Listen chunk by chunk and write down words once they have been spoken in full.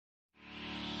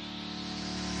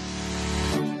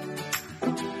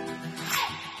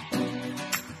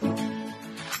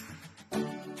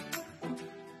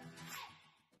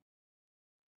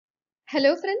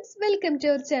Hello friends, welcome to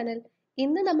our channel.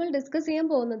 ഇന്ന് നമ്മൾ discuss ചെയ്യാൻ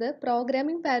പോകുന്നത്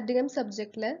പ്രോഗ്രാമിംഗ് പാരഡിഗം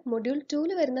സബ്ജക്റ്റിലെ മൊഡ്യൂൾ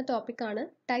 2 വരുന്ന ടോപ്പിക് ആണ്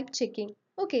ടൈപ്പ് ചെക്കിംഗ്.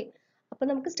 ഓക്കെ, അപ്പോൾ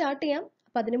നമുക്ക് സ്റ്റാർട്ട് ചെയ്യാം.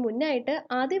 അപ്പോൾ അതിന് മുന്നായിട്ട്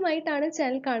ആദ്യമായിട്ടാണ്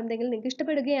ചാനൽ കാണുന്നതെങ്കിൽ നിങ്ങൾക്ക്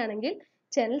ഇഷ്ടപ്പെടുകയാണെങ്കിൽ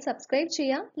ചാനൽ സബ്സ്ക്രൈബ്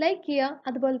ചെയ്യുക, ലൈക്ക് ചെയ്യുക,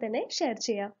 അതുപോലെ തന്നെ ഷെയർ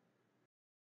ചെയ്യുക.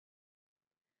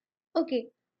 ഓക്കെ,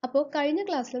 അപ്പോൾ കഴിഞ്ഞ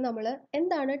ക്ലാസ്സിൽ നമ്മൾ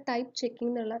എന്താണ് ടൈപ്പ്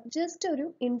ചെക്കിംഗ് എന്നുള്ള ജസ്റ്റ് ഒരു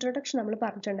ഇൻട്രൊഡക്ഷൻ നമ്മൾ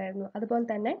പറഞ്ഞിട്ടുണ്ടായിരുന്നു. അതുപോലെ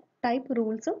തന്നെ ടൈപ്പ്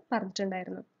റൂൾസും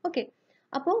പറഞ്ഞിട്ടുണ്ടായിരുന്നു. ഓക്കെ,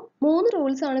 അപ്പോൾ 3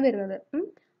 റൂൾസ് ആണ് വരുന്നത്.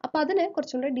 അപ്പോൾ അതിനെ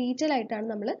കുറച്ചും കൂടെ ഡീറ്റെയിൽ ആയിട്ടാണ്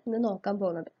നമ്മൾ ഇന്ന് നോക്കാൻ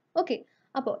പോകുന്നത്. ഓക്കെ,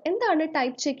 അപ്പോൾ എന്താണ്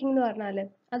ടൈപ്പ് ചെക്കിംഗ് എന്ന് പറഞ്ഞാൽ,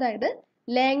 അതായത്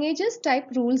ലാംഗ്വേജസ്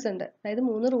ടൈപ്പ് റൂൾസ് ഉണ്ട്, അതായത്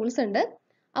 3 റൂൾസ് ഉണ്ട്.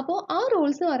 അപ്പോൾ ആ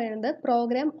റൂൾസ് എന്ന് പറയുന്നത്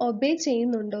പ്രോഗ്രാം ഒബേ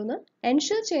ചെയ്യുന്നുണ്ടോ എന്ന്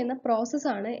എൻഷുർ ചെയ്യുന്ന പ്രോസസ്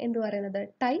ആണ് എന്ത് പറയുന്നത്,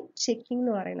 ടൈപ്പ് ചെക്കിംഗ്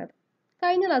എന്ന് പറയുന്നത്.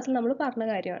 കഴിഞ്ഞ ക്ലാസ്സിൽ നമ്മൾ പറഞ്ഞ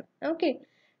കാര്യമാണ്. Okay,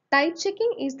 type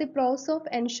checking is the process of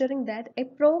ensuring that A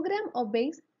programme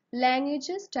obeys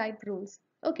languages type rules.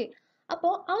 Okay,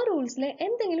 അപ്പോൾ ആ റൂൾസിൽ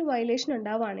എന്തെങ്കിലും വയലേഷൻ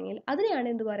ഉണ്ടാവുകയാണെങ്കിൽ അതിനെയാണ്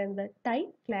എന്ത് പറയുന്നത്,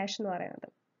 ടൈപ്പ് ക്ലാഷ് എന്ന് പറയുന്നത്.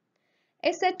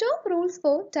 A set of rules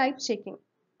for type checking.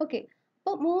 Okay,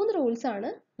 അപ്പോൾ 3 റൂൾസ് ആണ്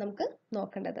നമുക്ക്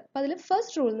നോക്കേണ്ടത്. അപ്പോൾ അതിൽ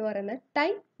ഫസ്റ്റ് റൂൾ എന്ന് പറയുന്നത്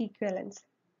ടൈപ്പ് ഈക്വലൻസ്.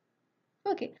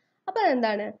 ഓക്കെ, അപ്പോൾ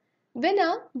അതെന്താണ്, when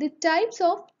are the types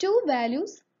of 2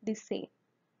 values the same.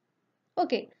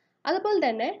 Okay, അതുപോലെ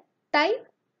തന്നെ type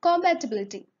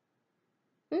compatibility.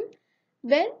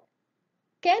 When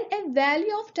can a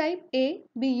value of type A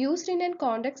be used in a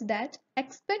context that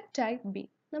expect type B?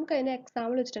 നമുക്ക് അതിന്റെ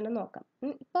example വെച്ചിട്ട് തന്നെ നോക്കാം.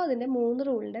 ഇപ്പോൾ അതിന്റെ 3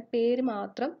 റൂളിന്റെ പേര്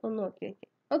മാത്രം ഒന്ന് നോക്കി വെക്കാം.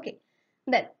 ഓക്കെ,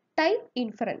 then type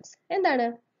inference എന്താണ്,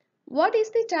 what is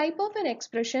the type of an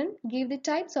expression, give the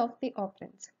types of the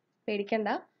operands. പേടിക്കണ്ട,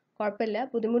 കുഴപ്പമില്ല,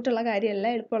 ബുദ്ധിമുട്ടുള്ള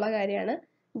കാര്യമല്ല, എളുപ്പമുള്ള കാര്യമാണ്.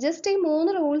 ജസ്റ്റ് ഈ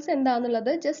 3 റൂൾസ്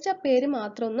എന്താണെന്നുള്ളത് ജസ്റ്റ് ആ പേര്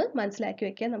മാത്രം ഒന്ന് മനസ്സിലാക്കി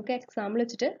വെക്കുക. നമുക്ക് എക്സാമ്പിൾ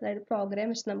വെച്ചിട്ട്, അതായത് പ്രോഗ്രാം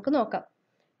വെച്ചിട്ട് നമുക്ക് നോക്കാം.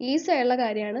 ഈസി ആയുള്ള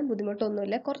കാര്യമാണ്,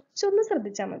 ബുദ്ധിമുട്ടൊന്നുമില്ല, കുറച്ചൊന്ന്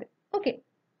ശ്രദ്ധിച്ചാൽ മതി. ഓക്കെ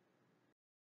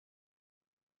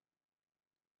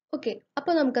ഓക്കെ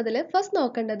അപ്പോൾ നമുക്കതിൽ ഫസ്റ്റ്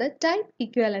നോക്കേണ്ടത് ടൈപ്പ്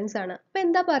ഇക്വലൻസ് ആണ്. അപ്പൊ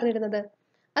എന്താ പറഞ്ഞിരുന്നത്,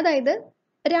 അതായത്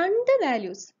 2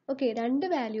 വാല്യൂസ്, ഓക്കെ,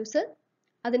 2 വാല്യൂസ്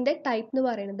അതിന്റെ ടൈപ്പ് എന്ന്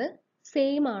പറയുന്നത്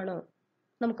സെയിം ആണോ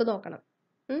നമുക്ക് നോക്കണം.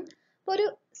 അപ്പോൾ ഒരു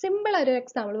സിമ്പിൾ ആയൊരു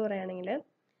എക്സാമ്പിൾ പറയുകയാണെങ്കിൽ,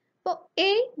 ഇപ്പോൾ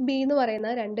എ ബി എന്ന്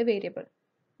പറയുന്ന 2 വേരിയബിൾ.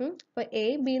 അപ്പോൾ എ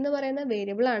ബി എന്ന് പറയുന്ന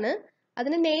വേരിയബിൾ ആണ്,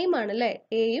 അതിന് നെയിം ആണ് അല്ലേ,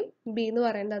 എയും ബി എന്ന്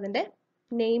പറയുന്നത് അതിന്റെ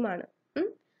നെയിം ആണ്.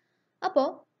 അപ്പോൾ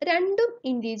രണ്ടും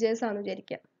ഇൻറ്റീജേഴ്സ് ആണെന്ന്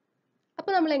വിചാരിക്കാം.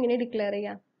 അപ്പോൾ നമ്മൾ എങ്ങനെ ഡിക്ലെയർ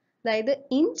ചെയ്യാം, അതായത്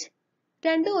ഇന്റ്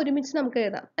രണ്ടും ഒരുമിച്ച് നമുക്ക്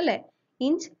എഴുതാം അല്ലേ,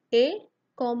 ഇന്റ് എ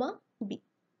കോമ ബി,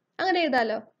 അങ്ങനെ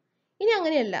എഴുതാലോ. ഇനി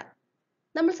അങ്ങനെയല്ല,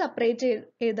 നമ്മൾ സെപ്പറേറ്റ്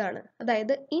എഴുതാണ്,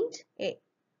 അതായത് ഇന്റ് എ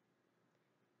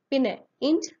പിന്നെ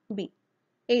ഇന്റ് ബി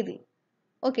എഴുതി.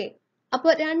 ഓക്കെ,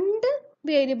 അപ്പോൾ 2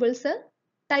 വേരിയബിൾസ്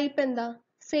ടൈപ്പ് എന്താ,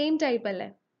 സെയിം ടൈപ്പ് അല്ലേ.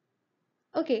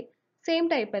 ഓക്കെ, സെയിം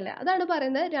ടൈപ്പ് അല്ലേ, അതാണ്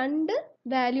പറയുന്നത് 2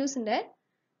 വാല്യൂസിന്റെ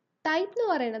ടൈപ്പ് എന്ന്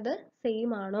പറയുന്നത്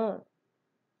സെയിം ആണോ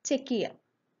ചെക്ക് ചെയ്യാം.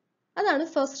 അതാണ്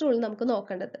ഫസ്റ്റ് റൂൾ നമുക്ക്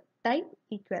നോക്കേണ്ടത്, type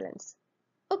equivalence.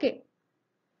 Okay,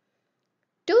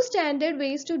 2 standard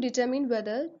ways to determine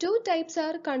whether 2 types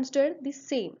are considered the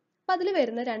same. അപ്പൊ അതിൽ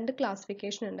വരുന്ന 2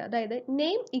 ക്ലാസിഫിക്കേഷൻ ഉണ്ട്, അതായത്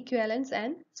name equivalence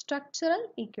and structural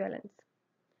equivalence.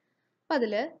 അപ്പൊ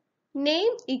അതില്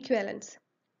name equivalence,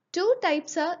 2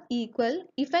 types are equal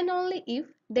if and only if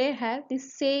they have the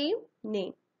same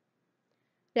name.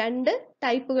 2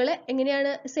 ടൈപ്പുകൾ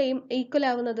എങ്ങനെയാണ് same equal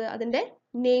ആവുന്നത്, അതിന്റെ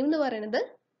നെയിം എന്ന് പറയുന്നത്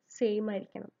സെയിം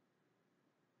ആയിരിക്കണം.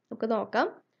 നമുക്ക് നോക്കാം.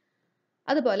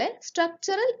 അതുപോലെ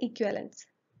structural equivalence,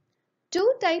 2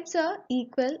 types are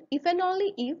equal if and only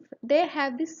if they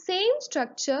have the same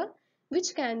structure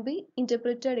which can be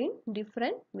interpreted in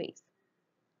different ways.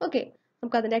 Okay,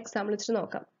 നമുക്ക് അതിന്റെ എക്സാമ്പിൾ വെച്ചിട്ട്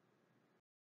നോക്കാം.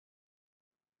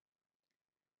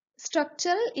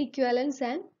 Structural equivalence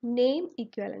and name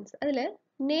equivalence. അതിൽ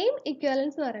നെയിം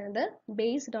ഈക്വലൻസ് എന്ന് പറയുന്നത്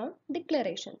ബേസ്ഡ് ഓൺ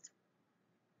ഡിക്ലറേഷൻസ്.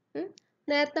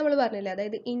 നേരത്തെ നമ്മൾ പറഞ്ഞില്ലേ,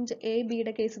 അതായത് ഇന്റ് എ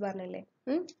ബിയുടെ കേസ് പറഞ്ഞില്ലേ,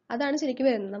 അതാണ് ശരിക്കും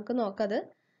വരുന്നത്. നമുക്ക് നോക്കാം.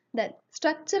 Then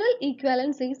structural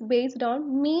equivalence is based on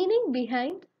meaning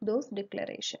behind those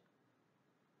declaration.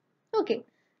 Okay,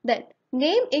 then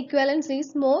name equivalence is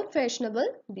more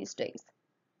fashionable these days.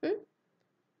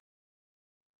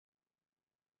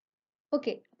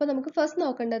 Okay, അപ്പോൾ നമുക്ക് ഫസ്റ്റ്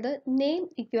നോക്കേണ്ടത് നെയിം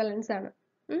ഇക്വലൻസ് ആണ്.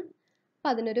 അപ്പം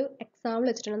അതിനൊരു എക്സാമ്പിൾ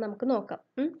വെച്ചിട്ടുണ്ട് നമുക്ക് നോക്കാം.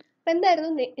 അപ്പം എന്തായിരുന്നു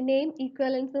നെയിം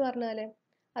ഈക്വലൻസ് എന്ന് പറഞ്ഞാൽ,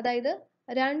 അതായത്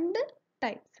 2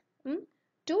 ടൈപ്സ്,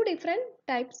 2 ഡിഫറെൻറ്റ്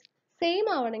ടൈപ്സ് സെയിം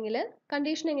ആവണമെങ്കിൽ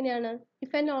കണ്ടീഷൻ എങ്ങനെയാണ്,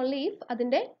 ഇഫ് ആൻഡ് ഓൺലി ഇഫ്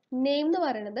അതിൻ്റെ നെയിം എന്ന്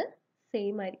പറയുന്നത്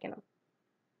സെയിം ആയിരിക്കണം.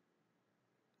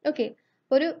 ഓക്കെ,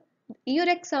 ഈ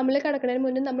ഒരു എക്സാമ്പിളിൽ കിടക്കുന്നതിന്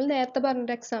മുന്നേ നമ്മൾ നേരത്തെ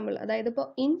പറഞ്ഞൊരു എക്സാമ്പിൾ, അതായത് ഇപ്പോൾ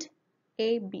int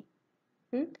A B,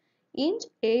 int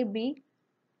A B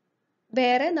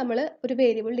വേറെ നമ്മൾ ഒരു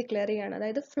വേരിയബിൾ ഡിക്ലെയർ ചെയ്യാണ്,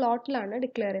 അതായത് ഫ്ലോട്ടിലാണ്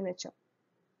ഡിക്ലെയർ ചെയ്യുന്നത് വെച്ചോ.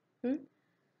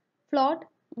 ഫ്ലോട്ട്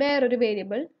വേറൊരു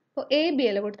വേരിയബിൾ അപ്പോൾ എ ബി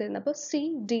അല്ല കൊടുത്തിരുന്നത്, അപ്പോൾ സി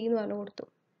ഡി എന്ന് പറഞ്ഞു കൊടുത്തു.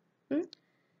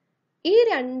 ഈ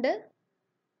രണ്ട്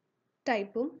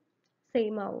ടൈപ്പും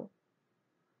സെയിം ആവും?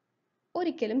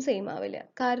 ഒരിക്കലും സെയിം ആവില്ല.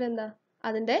 കാരണം എന്താ?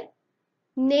 അതിന്റെ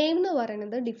നെയിം എന്ന്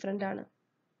പറയുന്നത് ഡിഫറെന്റ് ആണ്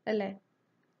അല്ലേ?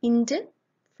 ഇന്റ്,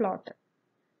 ഫ്ലോട്ട്,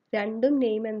 രണ്ടും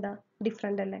നെയിം എന്താ?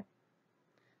 ഡിഫറെന്റ് അല്ലേ?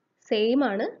 സെയിം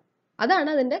ആണ്. അതാണ്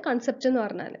അതിന്റെ കൺസെപ്റ്റ് എന്ന്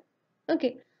പറഞ്ഞാൽ.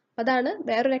 ഓക്കെ, അതാണ്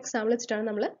വേറൊരു എക്സാമ്പിൾ വെച്ചിട്ടാണ്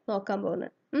നമ്മൾ നോക്കാൻ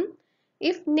പോകുന്നത്.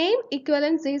 If name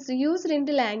equivalence is used in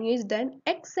the language, then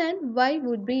X and Y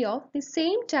would be of the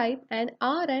same type and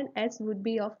R and S would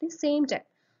be of the same type.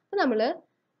 അപ്പോൾ നമ്മൾ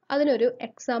അതിനൊരു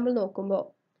എക്സാമ്പിൾ നോക്കുമ്പോൾ,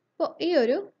 അപ്പോൾ ഈ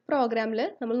ഒരു പ്രോഗ്രാമിൽ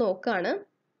നമ്മൾ നോക്കുകയാണ്.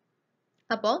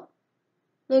 അപ്പോൾ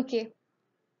നോക്കിയേ,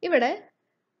 ഇവിടെ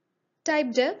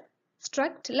ടൈപ്പ് ഡെഫ്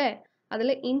സ്ട്രക്ട് അല്ലേ,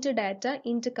 അതിൽ ഇൻറ്റ് data,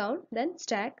 ഇൻറ്റ് count, then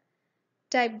stack,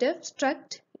 type def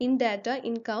struct in data,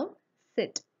 in count,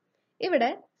 set.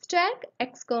 ഇവിടെ stack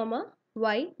X comma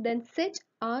Y, then set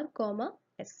R comma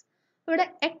S. ഇവിടെ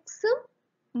എക്സും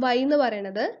വൈ എന്ന്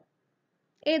പറയുന്നത്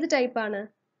ഏത് ടൈപ്പാണ്?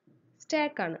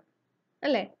 സ്റ്റാക്ക് ആണ്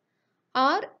അല്ലേ?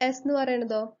 ആർ എസ് എന്ന്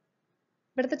പറയുന്നതോ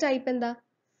ഇവിടുത്തെ ടൈപ്പ് എന്താ?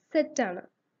 സെറ്റ് ആണ്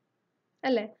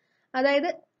അല്ലേ? അതായത്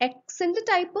എക്സിന്റെ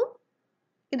ടൈപ്പും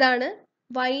ഇതാണ്,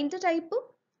 വൈന്റെ ടൈപ്പും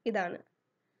ഇതാണ്,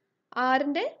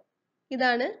 ആറിന്റെ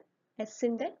ഇതാണ്,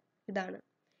 എസിന്റെ ഇതാണ്.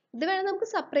 ഇത് വേണം നമുക്ക്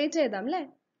സെപ്പറേറ്റ് ചെയ്താം അല്ലേ?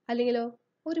 അല്ലെങ്കിലോ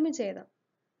ഒരുമിച്ച് എഴുതാം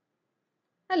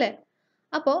അല്ലേ?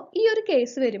 അപ്പോൾ ഈ ഒരു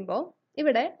കേസ് വരുമ്പോൾ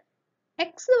ഇവിടെ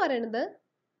എക്സ് എന്ന് പറയുന്നത്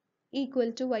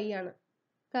ഈക്വൽ ടു വൈ ആണ്.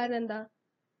 കാരണം എന്താ?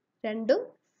 രണ്ടും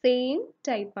സെയിം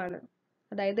ടൈപ്പ് ആണ്.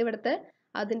 അതായത് ഇവിടുത്തെ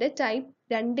അതിന്റെ ടൈപ്പ്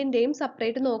രണ്ടിന്റെയും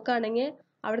സെപ്പറേറ്റ് നോക്കുകയാണെങ്കിൽ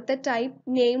അവിടുത്തെ ടൈപ്പ്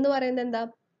നെയിം എന്ന് പറയുന്നത് എന്താ?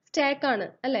 സ്റ്റാക്ക് ആണ്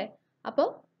അല്ലേ? അപ്പോൾ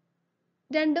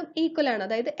രണ്ടും ഈക്വൽ ആണ്,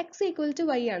 അതായത് എക്സ് ഈക്വൽ ടു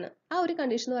വൈ ആണ്. ആ ഒരു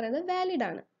കണ്ടീഷൻ എന്ന് പറയുന്നത് വാലിഡ്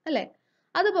ആണ് അല്ലേ?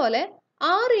 അതുപോലെ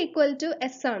ആർ ഈക്വൽ ടു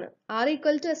എസ് ആണ്. ആർ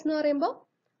ഈക്വൽ ടു എസ് എന്ന് പറയുമ്പോൾ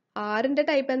ആറിന്റെ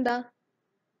ടൈപ്പ് എന്താ?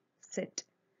 സെറ്റ്.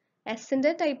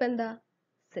 എസിന്റെ ടൈപ്പ് എന്താ?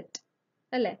 സെറ്റ്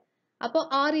അല്ലേ? അപ്പോൾ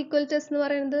ആർ ഈക്വൽ ടു എസ് എന്ന്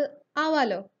പറയുന്നത്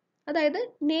ആവാലോ. അതായത്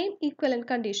നെയിം ഈക്വലന്റ്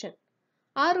കണ്ടീഷൻ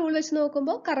ആ റൂൾ വെച്ച്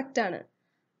നോക്കുമ്പോൾ കറക്റ്റ് ആണ്.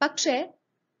 പക്ഷേ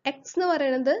എക്സ് എന്ന്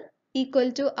പറയുന്നത് ഈക്വൽ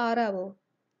ടു ആർ ആവോ?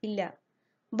 ഇല്ല.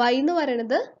 വൈ എന്ന്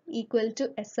പറയുന്നത് ഈക്വൽ ടു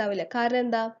എസ് ആവില്ല. കാരണം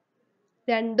എന്താ?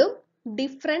 രണ്ടും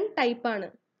ഡിഫറെന്റ് ടൈപ്പ് ആണ്.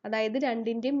 അതായത്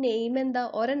രണ്ടിന്റെയും നെയിം എന്താ?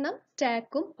 ഒരെണ്ണം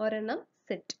സ്റ്റാക്കും ഒരെണ്ണം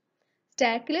സെറ്റ്.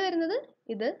 സ്റ്റാക്കിൽ വരുന്നത്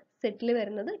ഇത്, സെറ്റിൽ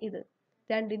വരുന്നത് ഇത്.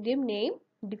 രണ്ടിന്റെയും നെയിം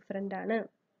ഡിഫറെന്റ് ആണ്.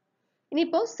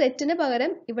 ഇനിയിപ്പോ സെറ്റിന്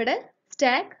പകരം ഇവിടെ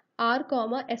സ്റ്റാക്ക് ആർ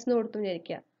കോമ എസ് എന്ന് കൊടുത്തു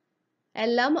വിചാരിക്കുക.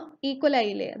 എല്ലാം ഈക്വൽ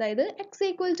ആയില്ലേ? അതായത് എക്സ്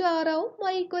ഈക്വൽ ടു ആർ ആവും,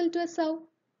 വൈ ഈക്വൽ ടു എസ് ആവും.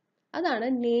 അതാണ്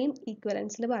നെയിം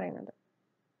ഈക്വലൻസിൽ പറയുന്നത്.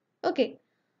 ഓക്കെ,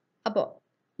 അപ്പോ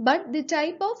but the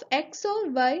type of x or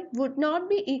y would not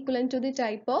be equivalent to the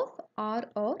type of r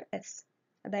or s.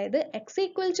 അതായത് x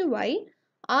equal to y,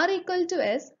 r equal to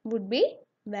s would be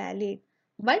valid.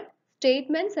 But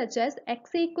statements such as x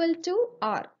equal to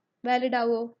r valid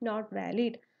ആവോ? Not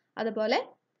valid. അതുപോലെ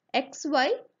x, y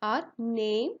are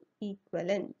name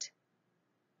equivalent.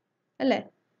 അല്ലേ?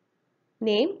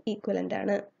 Name equivalent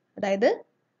ആണ്. അതായത്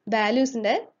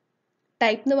വാല്യൂസിന്റെ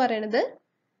type എന്ന് പറയുന്നത്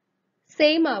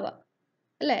same ആവാം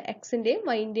അല്ലെ? എക്സിന്റെയും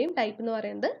വൈന്റെയും type എന്ന്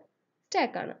പറയുന്നത്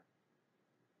സ്റ്റാക്ക് ആണ്.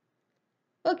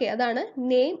 ഓക്കെ, അതാണ്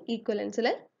നെയിം ഈക്വലൻസിൽ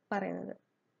പറയുന്നത്.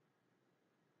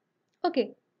 ഓക്കെ,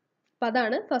 അപ്പൊ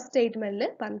അതാണ് ഫസ്റ്റ് സ്റ്റേറ്റ്മെന്റിൽ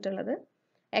പറഞ്ഞിട്ടുള്ളത്.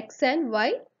 X and why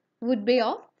would be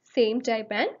of same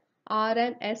type and R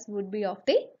and S would be of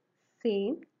the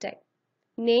same type.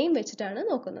 Name വെച്ചിട്ടാണ്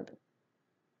നോക്കുന്നത്.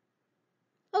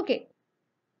 ഓക്കെ,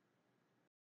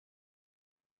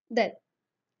 ദെൻ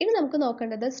ഇനി നമുക്ക്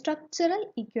നോക്കേണ്ടത് സ്ട്രക്ചറൽ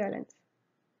ഈക്വലൻസ്.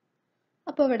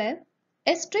 അപ്പോൾ ഇവിടെ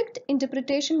a strict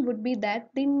interpretation would be that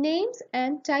the names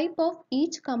and type of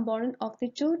each component of the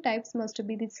two types must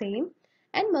be the same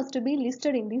and must be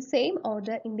listed in the same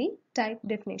order in the type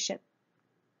definition.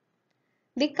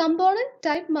 The component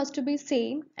type must be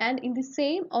same and in the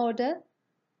same order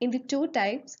in the two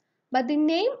types, but the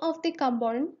name of the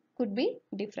component could be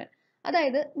different.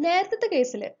 അതായത് നേരത്തെ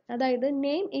കേസിൽ, അതായത്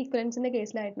name ഈക്വലൻസിന്റെ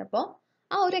കേസിലായിരുന്നപ്പോൾ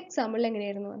ആ ഒരു example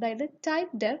എങ്ങനെയായിരുന്നു? അതായത്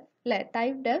type def അല്ലെ,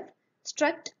 type def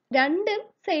struct രണ്ടും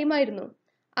സെയിം ആയിരുന്നു.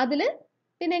 അതില്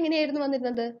പിന്നെ എങ്ങനെയായിരുന്നു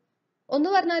വന്നിരുന്നത്? ഒന്ന്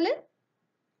പറഞ്ഞാല്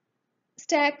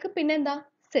സ്റ്റാക്ക്, പിന്നെ എന്താ?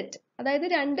 സെറ്റ്. അതായത്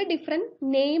രണ്ട് ഡിഫറെന്റ്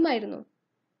നെയിം ആയിരുന്നു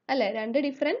അല്ലെ? രണ്ട്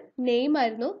ഡിഫറെന്റ് നെയിം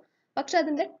ആയിരുന്നു. പക്ഷെ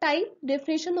അതിന്റെ ടൈപ്പ്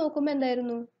ഡെഫിനേഷൻ നോക്കുമ്പോൾ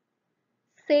എന്തായിരുന്നു?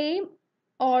 സെയിം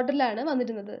ഓർഡറിലാണ്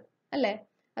വന്നിരുന്നത് അല്ലെ?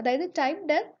 അതായത് ടൈപ്പ്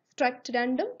ഡെഫ് സ്ട്രക്ട്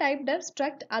രണ്ടും ടൈപ്പ് ഡെഫ്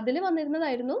സ്ട്രക്ട് അതിൽ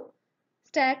വന്നിരുന്നതായിരുന്നു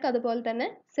സ്റ്റാക്ക്, അതുപോലെ തന്നെ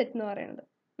സെറ്റ് എന്ന് പറയുന്നത്.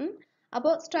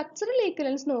 അപ്പോൾ സ്ട്രക്ചറൽ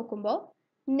ഈക്വലൻസ് നോക്കുമ്പോൾ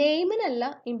നെയിമിനല്ല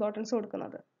ഇമ്പോർട്ടൻസ്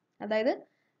കൊടുക്കുന്നത്. അതായത്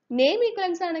നെയിം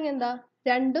ഈക്വലൻസ് ആണെങ്കിൽ എന്താ?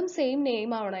 രണ്ടും സെയിം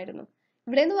നെയിം ആവണമായിരുന്നു.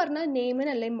 ഇവിടെ എന്ന് പറഞ്ഞാൽ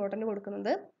നെയിമിനല്ല ഇമ്പോർട്ടൻസ്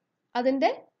കൊടുക്കുന്നത്,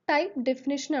 അതിന്റെ ടൈപ്പ്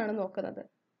ഡെഫിനിഷൻ ആണ് നോക്കുന്നത്.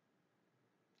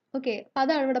 ഓക്കെ,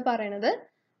 അതാണ് ഇവിടെ പറയുന്നത്.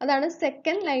 അതാണ്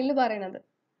സെക്കൻഡ് ലൈനിൽ പറയുന്നത്.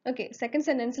 ഓക്കെ, സെക്കൻഡ്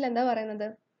സെന്റൻസിൽ എന്താ പറയുന്നത്?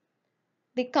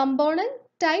 The component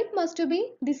type must be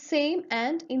the same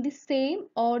and in the same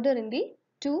order in the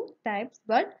two types,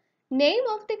 but name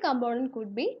of the component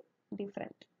could be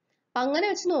different. അങ്ങനെ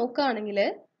വെച്ച് നോക്കുകയാണെങ്കിൽ,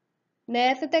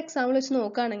 നേരത്തെ എക്സാമ്പിൾ വെച്ച്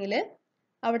നോക്കുകയാണെങ്കിൽ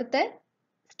അവിടുത്തെ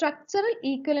സ്ട്രക്ചറൽ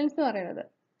ഈക്വലൻസ് എന്ന് പറയുന്നത്,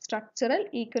 സ്ട്രക്ചറൽ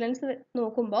ഈക്വലൻസ്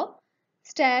നോക്കുമ്പോൾ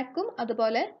സ്റ്റാക്കും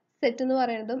അതുപോലെ സെറ്റ് എന്ന്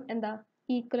പറയുന്നതും എന്താ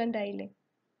ഈക്വലന്റ് ആയില്ലേ?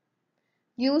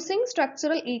 Using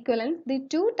structural equivalence, the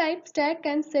two type stack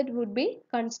and set would be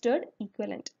considered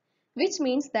equivalent, which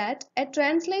means that a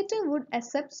translator would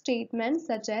accept statements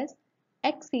such as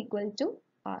x equal to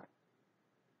r.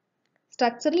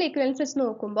 Structural equivalence വെച്ച്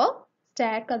നോക്കുമ്പോൾ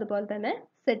stack അതുപോലെ തന്നെ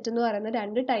set എന്ന് പറയുന്ന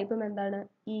രണ്ട് ടൈപ്പും എന്താണ്?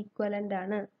 Equivalent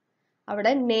ആണ്.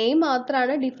 അവിടെ നെയിം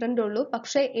മാത്രമാണ് ഡിഫറെന്റ് ഉള്ളൂ.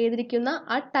 പക്ഷെ എഴുതിയിരിക്കുന്ന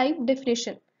ആ ടൈപ്പ്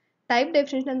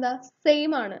ഡെഫിനിഷൻ എന്താ?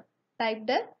 സെയിം ആണ്.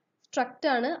 ടൈപ്പ്ഡ് സ്ട്രക്റ്റ്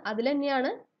ആണ്, അതിൽ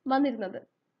തന്നെയാണ് വന്നിരുന്നത്.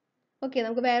 ഓക്കെ,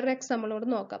 നമുക്ക് വേറൊരു എക്സാമ്പിളോട്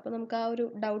നോക്കാം. അപ്പൊ നമുക്ക് ആ ഒരു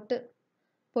ഡൗട്ട്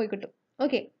പോയി കിട്ടും.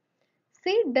 Okay,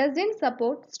 C doesn't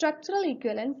support structural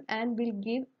equivalence and will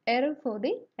give error for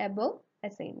the above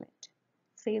assignment.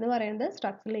 C എന്ന് പറയുന്നത്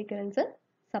സ്ട്രക്ചറൽ ഈക്വലൻസ്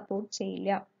സപ്പോർട്ട്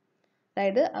ചെയ്യില്ല.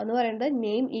 അതായത് അതെന്ന് പറയുന്നത്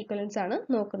നെയിം ഈക്വലൻസ് ആണ്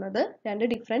നോക്കുന്നത്. രണ്ട്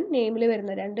ഡിഫറെന്റ് നെയിമിൽ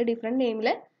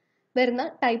വരുന്ന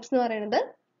ടൈപ്സ് എന്ന് പറയുന്നത്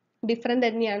ഡിഫറെന്റ്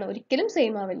തന്നെയാണ്, ഒരിക്കലും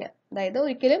സെയിം ആവില്ല. അതായത്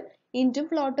ഒരിക്കലും ഇൻറ്റും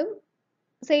ഫ്ലോട്ടും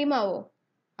സെയിം ആവോ?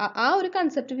 ആ ഒരു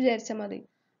കൺസെപ്റ്റ് വിചാരിച്ചാൽ മതി.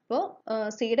 അപ്പോൾ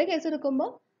സിയുടെ കേസ് എടുക്കുമ്പോൾ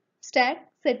സ്റ്റാക്ക്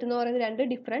സെറ്റ് എന്ന് പറയുന്ന രണ്ട്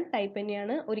ഡിഫറെന്റ് ടൈപ്പ്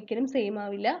തന്നെയാണ്, ഒരിക്കലും സെയിം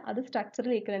ആവില്ല. അത്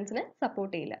സ്ട്രക്ചറൽ ഈക്വലൻസിനെ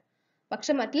സപ്പോർട്ട് ചെയ്യില്ല.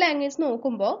 പക്ഷെ മറ്റ് ലാംഗ്വേജ്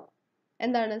നോക്കുമ്പോൾ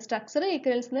എന്താണ്? സ്ട്രക്ചറൽ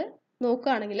ഈക്വലൻസിന്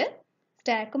നോക്കുകയാണെങ്കിൽ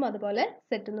സ്റ്റാക്കും അതുപോലെ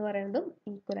സെറ്റ് എന്ന് പറയുന്നതും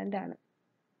ഈക്വലന്റ് ആണ്.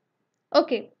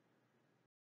 ഓക്കെ,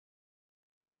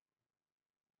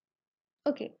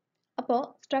 അപ്പോൾ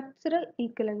സ്ട്രക്ചറൽ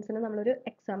ഈക്വലൻസിന് നമ്മളൊരു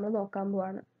എക്സാമ്പിൾ നോക്കാൻ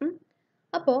പോവാണ്.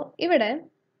 അപ്പോൾ ഇവിടെ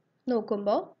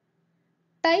നോക്കുമ്പോൾ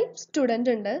ടൈപ്പ്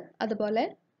സ്റ്റുഡന്റ് ഉണ്ട്, അതുപോലെ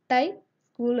ടൈപ്പ്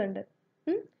സ്കൂൾ ഉണ്ട്.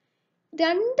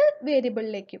 രണ്ട്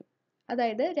വേരിയബിളിലേക്കും,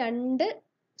 അതായത് രണ്ട്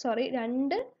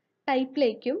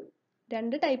ടൈപ്പിലേക്കും,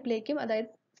 അതായത്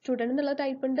സ്റ്റുഡന്റ് എന്നുള്ള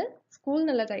ടൈപ്പ് ഉണ്ട്, സ്കൂൾ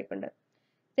എന്നുള്ള ടൈപ്പ് ഉണ്ട്.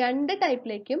 രണ്ട്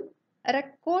ടൈപ്പിലേക്കും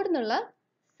റെക്കോർഡ് എന്നുള്ള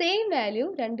സെയിം വാല്യൂ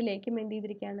രണ്ടിലേക്കും എന്ത്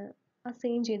ചെയ്തിരിക്കുകയാണ്?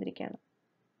 അസൈൻ ചെയ്തിരിക്കുകയാണ്.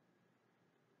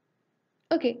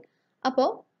 ഓക്കെ, അപ്പോൾ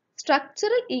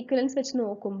സ്ട്രക്ചറൽ ഈക്വലൻസ് വെച്ച്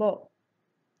നോക്കുമ്പോൾ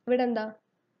ഇവിടെ എന്താ?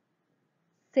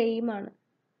 സെയിം ആണ്.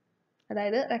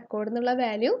 അതായത് റെക്കോർഡ് എന്നുള്ള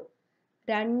വാല്യൂ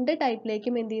രണ്ട്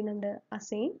ടൈപ്പിലേക്കും എന്ത് ചെയ്യുന്നുണ്ട്?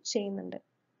 അസൈൻ ചെയ്യുന്നുണ്ട്.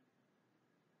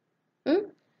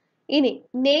 ഇനി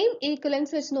നെയിം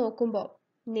ഈക്വലൻസ് വെച്ച്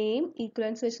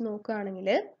നോക്കുകയാണെങ്കിൽ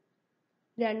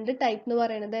രണ്ട് ടൈപ്പ് എന്ന്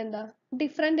പറയുന്നത് എന്താ?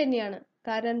 ഡിഫറെന്റ് തന്നെയാണ്.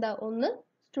 കാരണം എന്താ? ഒന്ന്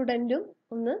സ്റ്റുഡന്റും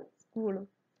ഒന്ന് സ്കൂളും,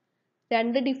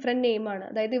 രണ്ട് ഡിഫറെന്റ് നെയിം ആണ്.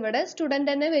 അതായത് ഇവിടെ സ്റ്റുഡന്റ്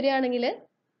തന്നെ വരികയാണെങ്കിൽ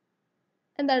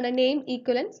എന്താണ്? നെയിം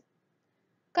ഈക്വലൻസ്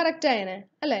കറക്റ്റ് ആയനെ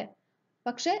അല്ലേ?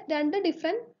 പക്ഷെ രണ്ട്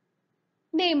ഡിഫറെന്റ്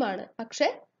നെയിം ആണ്. പക്ഷെ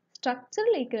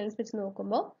സ്ട്രക്ചറൽ ഈക്വലൻസ് വെച്ച്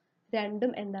നോക്കുമ്പോൾ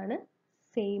രണ്ടും എന്താണ്?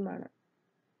 സെയിം ആണ്.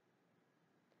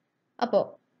 അപ്പോൾ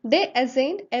they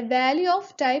assigned a value of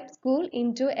type school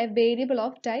into a variable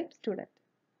of type student.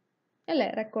 അല്ലേ?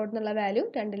 റെക്കോർഡ് എന്നുള്ള വാല്യൂ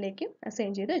രണ്ടിലേക്കും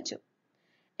അസൈൻ ചെയ്ത് വെച്ചു.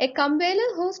 A compiler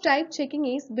whose type checking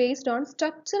is based on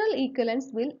structural equivalence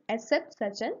will accept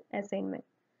such an assignment.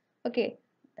 Okay,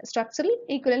 structural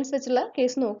equivalence വെച്ചുള്ള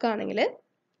case നോക്കുകയാണെങ്കിൽ,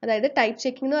 അതായത് type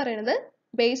checking എന്ന് പറയുന്നത്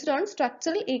based on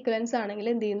structural equivalence ആണെങ്കിൽ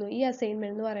എന്ത് ചെയ്യുന്നു? ഈ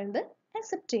അസൈൻമെന്റ് എന്ന് പറയുന്നത്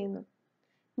അക്സെപ്റ്റ് ചെയ്യുന്നു.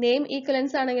 നെയിം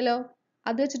ഈക്വലൻസ് ആണെങ്കിലോ,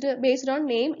 അത് വെച്ചിട്ട് ബേസ്ഡ് ഓൺ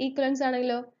നെയിം ഈക്വലൻസ്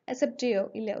ആണെങ്കിലോ അക്സെപ്റ്റ് ചെയ്യോ?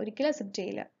 ഇല്ല, ഒരിക്കലും അക്സെപ്റ്റ്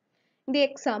ചെയ്യില്ല. In the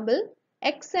example,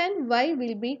 x and y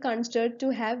will be considered to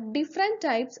have different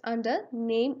types under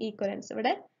name equivalence.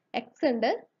 ഇവിടെ x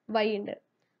ഉണ്ട്, y ഉണ്ട്.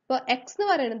 അപ്പോൾ x എന്ന്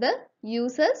പറയുന്നത്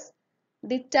uses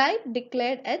the type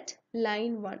declared at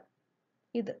line 1,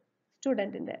 ഇത്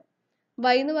സ്റ്റുഡന്റിന്റെ.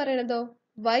 y എന്ന് പറയുന്നതോ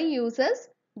y uses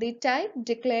the type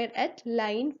declared at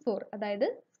line 4, അതായത്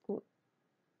സ്കൂൾ.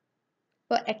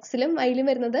 അപ്പോൾ എക്സിലും വൈയിലും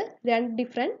വരുന്നത് രണ്ട്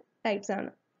ഡിഫറെന്റ് ടൈപ്സ് ആണ്.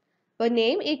 അപ്പോൾ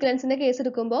നെയിം ഈക്വലൻസിന്റെ കേസ്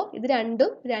എടുക്കുമ്പോൾ ഇത്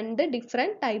രണ്ടും രണ്ട്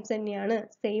ഡിഫറെന്റ് ടൈപ്സ് തന്നെയാണ്,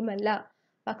 സെയിം അല്ല.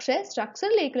 പക്ഷെ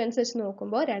സ്ട്രക്ചറൽ ഈക്വലൻസ് വെച്ച്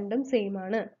നോക്കുമ്പോൾ രണ്ടും സെയിം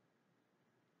ആണ്.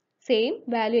 സെയിം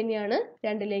വാല്യൂ തന്നെയാണ്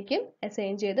രണ്ടിലേക്കും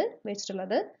അസൈൻ ചെയ്ത്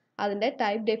വെച്ചിട്ടുള്ളത്. അതിന്റെ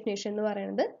ടൈപ്പ് ഡെഫിനേഷൻ എന്ന്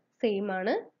പറയുന്നത് സെയിം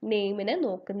ആണ്, നെയിമിനെ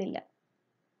നോക്കുന്നില്ല.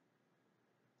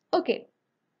 ഓക്കെ,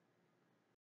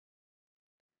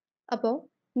 അപ്പോൾ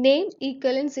നെയിം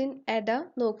ഈക്വലൻസ് ഇൻ എഡ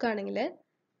നോക്കുകയാണെങ്കിൽ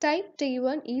type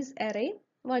T1 is array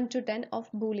 1 to 10 of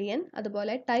boolean,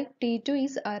 അതുപോലെ type T2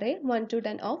 is array 1 to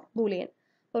 10 of boolean.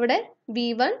 ഇവിടെ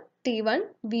V1 T1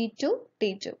 V2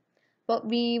 T2. അപ്പോൾ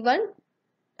V1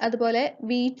 അതുപോലെ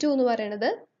V2 എന്ന് പറയുന്നത്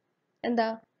എന്താ?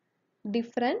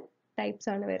 ഡിഫറെന്റ് ടൈപ്സ്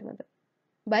ആണ് വരുന്നത്.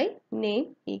 by name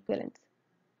equivalence.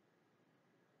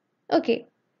 Okay.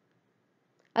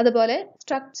 അതുപോലെ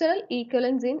structural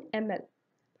equivalence in ML.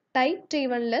 Type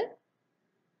T1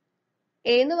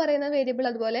 A എന്ന് പറയുന്ന വേരിയബിൾ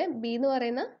അതുപോലെ B എന്ന്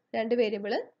പറയുന്ന രണ്ട്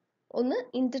വേരിയബിൾ ഒന്ന്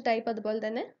int type അതുപോലെ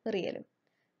തന്നെ റിയലും.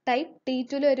 ടൈപ്പ്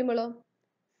T2 വരുമ്പോഴോ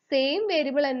സെയിം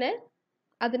വേരിയബിൾ തന്നെ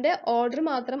അതിന്റെ ഓർഡർ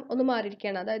മാത്രം ഒന്ന്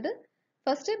മാറിയിരിക്കുകയാണ്. അതായത്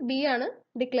ഫസ്റ്റ് B ആണ്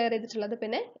ഡിക്ലെയർ ചെയ്തിട്ടുള്ളത്,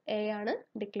 പിന്നെ A ആണ്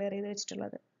ഡിക്ലെയർ ചെയ്ത്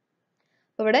വെച്ചിട്ടുള്ളത്.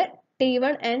 ഇവിടെ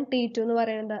T1 and T2 എന്ന്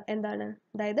പറയുന്നത് എന്താണ്?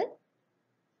 അതായത്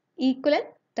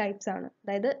ഈക്വലന്റ് ടൈപ്സ് ആണ്.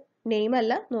 അതായത് നെയിം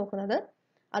അല്ല നോക്കുന്നത്,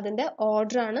 അതിന്റെ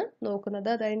ഓർഡർ ആണ് നോക്കുന്നത്,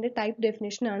 അതിന്റെ ടൈപ്പ്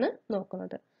ഡെഫിനിഷൻ ആണ്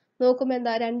നോക്കുന്നത്. നോക്കുമ്പോൾ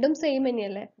എന്താ രണ്ടും സെയിം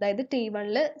തന്നെയല്ലേ? അതായത് T1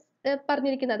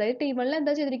 പറഞ്ഞിരിക്കുന്നത്, അതായത് T1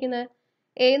 എന്താ ചെയ്തിരിക്കുന്നത്?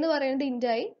 A എന്ന് പറയുന്നത് ഇന്റ്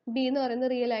ആയി, B എന്ന്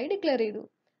പറയുന്നത് റിയൽ ആയി ഡിക്ലെയർ ചെയ്തു.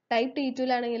 ടൈപ്പ്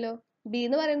T2 ആണെങ്കിലോ B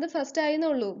എന്ന് പറയുന്നത് ഫസ്റ്റ്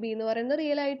ആയെന്നുള്ളൂ, B എന്ന് പറയുന്നത്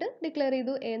റിയൽ ആയിട്ട് ഡിക്ലെയർ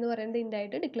ചെയ്തു, A എന്ന് പറയുന്നത് ഇന്റ്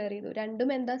ആയിട്ട് ഡിക്ലെയർ ചെയ്തു. രണ്ടും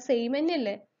എന്താ സെയിം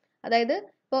തന്നെയല്ലേ? അതായത്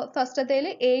ഇപ്പോൾ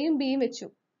ഫസ്റ്റത്തേല് എയും ബിയും വെച്ചു,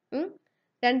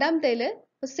 രണ്ടാമത്തേല്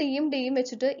സിയും ഡിയും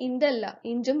വെച്ചിട്ട് ഇന്റ് അല്ല,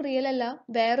 ഇൻറ്റും റിയൽ അല്ല,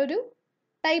 വേറൊരു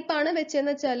ടൈപ്പ് ആണ്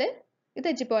വെച്ചെന്ന് വെച്ചാല് ഇത്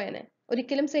തെറ്റിപ്പോയനെ,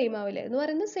 ഒരിക്കലും സെയിം ആവില്ല. എന്ന്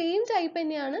പറയുന്നത് സെയിം ടൈപ്പ്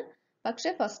തന്നെയാണ്, പക്ഷെ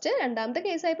ഫസ്റ്റ് രണ്ടാമത്തെ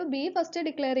കേസ് ആയപ്പോൾ ബി ഫസ്റ്റ്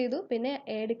ഡിക്ലെയർ ചെയ്തു, പിന്നെ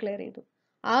എ ഡിക്ലെയർ ചെയ്തു.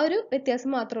 ആ ഒരു വ്യത്യാസം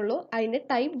മാത്രമേ ഉള്ളൂ. അതിന്റെ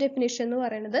ടൈപ്പ് ഡെഫിനിഷൻ എന്ന്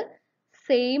പറയുന്നത്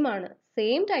സെയിം ആണ്,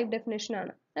 സെയിം ടൈപ്പ് ഡെഫിനിഷൻ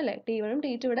ആണ് അല്ലെ? T1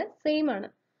 T2 ഇവിടെ സെയിം ആണ്.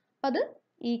 അത്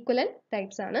ഈക്വലന്റ്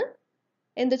ടൈപ്സ് ആണ്.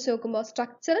 എന്ത് വെച്ച് നോക്കുമ്പോൾ?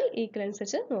 സ്ട്രക്ചറൽ ഈക്വലൻസ്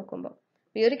വെച്ച് നോക്കുമ്പോൾ.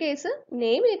 ഈ ഒരു കേസ്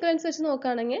നെയിം ഈക്വലൻസ് വെച്ച്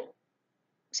നോക്കുകയാണെങ്കിൽ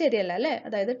ശരിയല്ല അല്ലെ?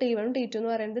 അതായത് T1 T2 എന്ന്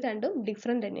പറയുന്നത് രണ്ടും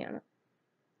ഡിഫറെന്റ് തന്നെയാണ്.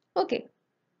 ഓക്കെ,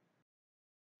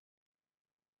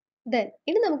 ദെൻ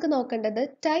ഇനി നമുക്ക് നോക്കേണ്ടത്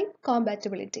type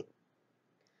compatibility.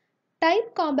 Type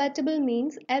compatible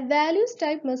means a values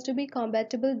type must be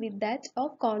compatible with that of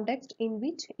context in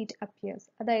which it appears.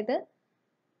 അതായത്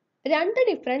രണ്ട്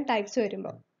ഡിഫറെന്റ് ടൈപ്സ്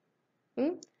വരുമ്പോൾ,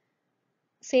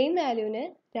 സെയിം വാല്യൂവിന്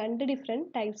രണ്ട് ഡിഫറെന്റ്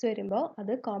ടൈപ്സ് വരുമ്പോൾ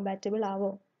അത് കോമ്പാറ്റബിൾ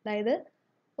ആവോ? അതായത്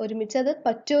ഒരുമിച്ച് അത്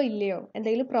പറ്റോ ഇല്ലയോ,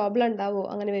 എന്തെങ്കിലും പ്രോബ്ലം ഉണ്ടാവോ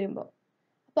അങ്ങനെ വരുമ്പോൾ?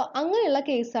 അപ്പോൾ അങ്ങനെയുള്ള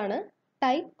കേസാണ്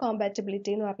ടൈപ്പ്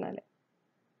കോമ്പാറ്റബിലിറ്റി എന്ന് പറഞ്ഞാൽ.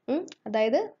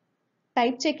 അതായത്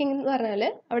ടൈപ്പ് ചെക്കിംഗ് എന്ന് പറഞ്ഞാൽ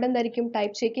അവിടെ എന്തായിരിക്കും?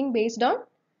 Type checking based on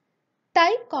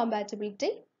type compatibility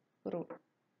rule.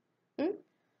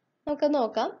 നമുക്ക്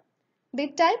നോക്കാം. The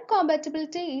type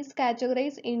compatibility is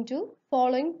categorized into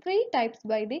following three types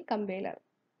by the compiler: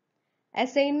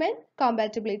 assignment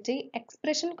compatibility,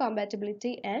 expression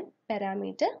compatibility and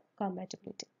parameter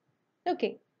compatibility.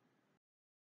 Okay.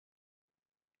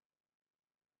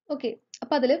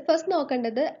 അപ്പോൾ അതിൽ ഫസ്റ്റ്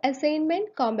നോക്കേണ്ടത് assignment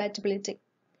compatibility.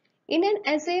 In an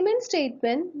assignment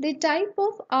statement, the type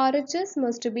of RHS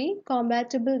must be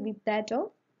compatible with that of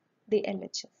the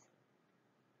LHS.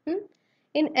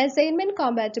 In assignment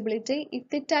compatibility, if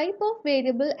the type of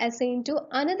variable assigned to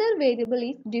another variable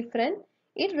is different,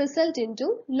 it results into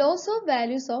loss of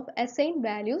values of assigned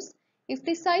values if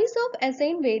the size of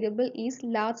assigned variable is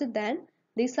larger than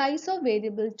the size of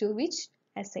variable to which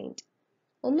assigned.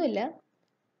 ഒന്നുമില്ല,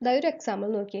 ഇതൊരു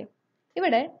example നോക്കിയേ.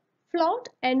 ഇവിടെ float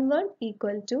n1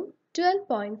 equal to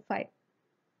 12.5.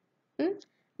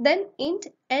 Then int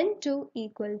n2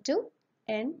 equal to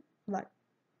n1.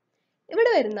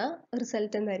 ഇവിടെ വരുന്ന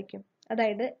result എന്തായിരിക്കും?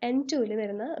 അതായത് n2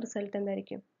 വരുന്ന result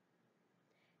എന്തായിരിക്കും?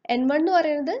 n1 എന്ന്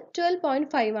പറയുന്നത്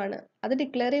 12.5 ആണ്. അത്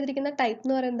ഡിക്ലെയർ ചെയ്തിരിക്കുന്ന ടൈപ്പ്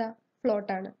എന്ന് പറയുന്നത് എന്താ?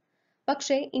 ഫ്ലോട്ട് ആണ്.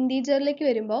 പക്ഷേ ഇൻറ്റീജറിലേക്ക്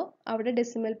വരുമ്പോൾ അവിടെ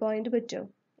ഡെസിമൽ പോയിന്റ് പറ്റുമോ?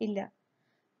 ഇല്ല.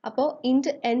 അപ്പോൾ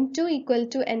int n2 equal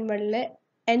to n1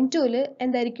 n2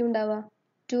 എന്തായിരിക്കും ഉണ്ടാവുക?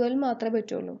 12 മാത്രമേ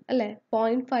പറ്റുള്ളൂ അല്ലേ?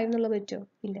 0.5 എന്നുള്ളത് പറ്റുമോ?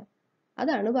 ഇല്ല.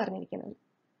 അതാണ് പറഞ്ഞിരിക്കുന്നത്.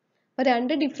 അപ്പോൾ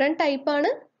രണ്ട് ഡിഫറെന്റ് ടൈപ്പ് ആണ്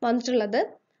വന്നിട്ടുള്ളത്.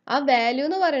 ആ വാല്യൂ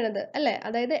എന്ന് പറയുന്നത് അല്ലേ,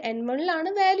 അതായത്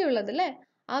n1 വാല്യൂ ഉള്ളത് അല്ലേ,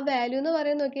 ആ വാല്യൂ എന്ന്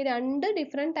പറയുന്നത് നോക്കി രണ്ട്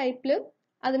ഡിഫറെന്റ് ടൈപ്പിലും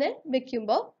അതിനെ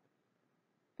വെക്കുമ്പോൾ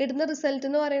കിട്ടുന്ന റിസൾട്ട്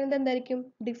എന്ന് പറയുന്നത് എന്തായിരിക്കും?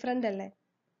 ഡിഫറെന്റ് അല്ലേ?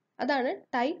 അതാണ്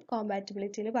ടൈപ്പ്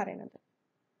കോമ്പാറ്റബിലിറ്റിയിൽ പറയുന്നത്.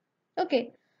 ഓക്കെ,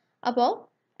 അപ്പോൾ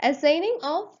assigning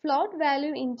of float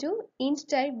value into int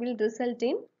type will result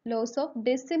in loss of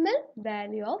decimal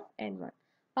value of n1.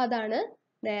 അതാണ്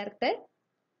നേരത്തെ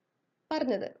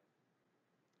പറഞ്ഞത്.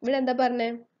 ഇവിടെ എന്താ പറഞ്ഞേ?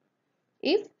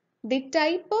 If the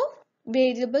type of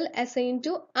variable assigned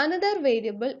to another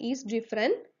variable is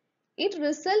different, it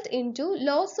results into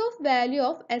loss of value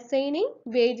of assigning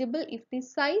variable if the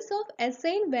size of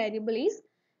assigned variable is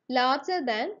larger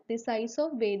than the size of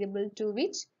variable to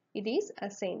which it is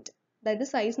assigned. അതായത്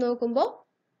size നോക്കുമ്പോൾ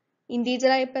integer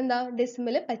ആയപ്പോൾ എന്താ?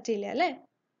 Decimal പറ്റില്ല അല്ലേ?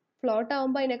 Float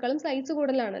ആവുമ്പോൾ അതിനേക്കാളും size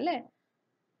കൂടുതലാണ് അല്ലേ?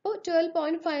 അപ്പോൾ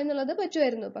 12.5 എന്നുള്ളത്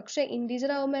പറ്റുമായിരുന്നു. പക്ഷെ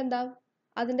ഇൻറ്റീജർ ആവുമ്പോൾ എന്താ?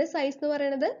 അതിന്റെ സൈസ് എന്ന്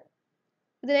പറയുന്നത്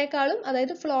ഇതിനേക്കാളും,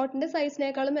 അതായത് ഫ്ലോട്ടിന്റെ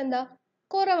സൈസിനേക്കാളും എന്താ?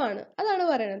 കുറവാണ്. അതാണ്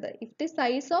പറയുന്നത്. If the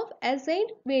size of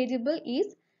assigned variable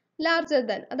is larger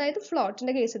than, അതായത്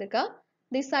ഫ്ലോട്ടിന്റെ കേസ് എടുക്കുക,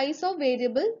 the size of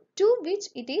variable to which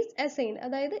it is assigned.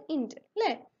 അതായത് int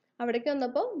അല്ലേ? അവിടേക്ക്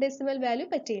വന്നപ്പോൾ ഡെസിമൽ വാല്യൂ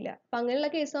പറ്റിയില്ല. അപ്പം അങ്ങനെയുള്ള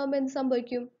കേസ് ആകുമ്പോൾ എന്ത്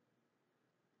സംഭവിക്കും?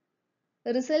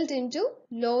 Result in to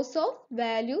loss of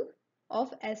value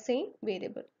of assign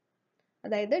variable.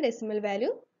 അതായത് ഡെസിമൽ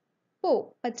വാല്യൂ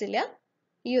പറ്റില്ല,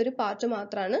 ഈ ഒരു പാർട്ട്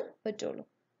മാത്രമാണ് പറ്റുള്ളൂ.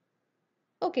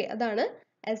 ഓക്കെ, അതാണ്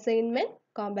അസൈൻമെന്റ്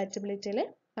കോമ്പാറ്റിബിലിറ്റിയിൽ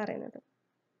പറയുന്നത്.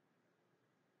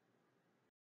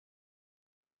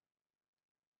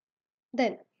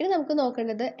 Then ഇനി നമുക്ക്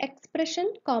നോക്കേണ്ടത് expression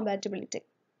compatibility.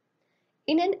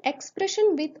 In an expression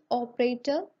with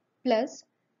operator plus,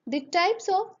 the types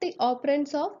of the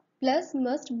operands of plus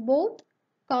must both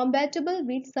compatible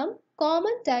with some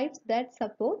common types that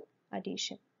support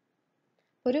addition.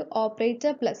 ഒരു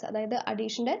ഓപ്പറേറ്റർ പ്ലസ് അതായത്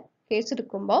അഡീഷന്റെ case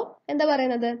എടുക്കുമ്പോൾ എന്താ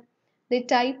പറയുന്നത്? The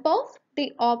type of the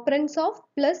operands of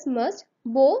plus must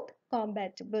both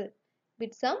compatible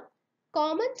with some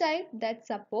common type that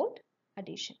support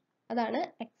addition. അതാണ്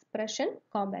expression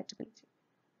compatibility.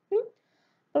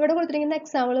 ഇവിടെ കൊടുത്തിരിക്കുന്ന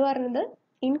example പറയുന്നത്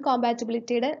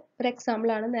ഇൻകോമ്പാറ്റിബിലിറ്റിയുടെ ഒരു എക്സാമ്പിൾ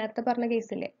ആണ്. നേരത്തെ പറഞ്ഞ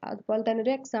കേസില്ലേ അതുപോലെ തന്നെ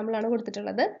ഒരു എക്സാമ്പിൾ ആണ്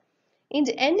കൊടുത്തിട്ടുള്ളത്.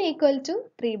 ഇൻറ്റ് n equal to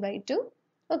 3/2.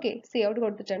 Okay, C out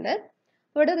കൊടുത്തിട്ടുണ്ട്.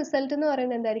 ഇവിടെ റിസൾട്ട് എന്ന്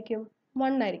പറയുന്നത് എന്തായിരിക്കും?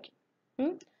 1 ആയിരിക്കും.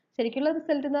 ശരിക്കുള്ള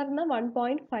റിസൾട്ട് എന്ന് പറഞ്ഞാൽ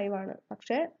 1.5 ആണ്.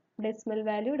 പക്ഷെ ഡെസിമൽ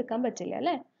വാല്യൂ എടുക്കാൻ പറ്റില്ല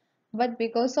അല്ലേ? But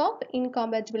because of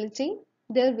incompatibility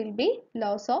there will be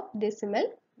loss of decimal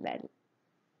value.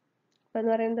 അപ്പൊ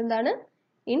എന്ന് പറയുന്നത് എന്താണ്?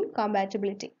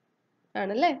 ഇൻകോമ്പാറ്റിബിലിറ്റി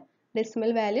ആണല്ലേ,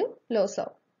 ഡെസിമൽ വാല്യൂ ലോസ്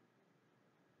ആവും.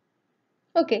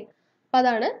 ഓക്കെ, അപ്പൊ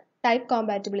അതാണ് ടൈപ്പ്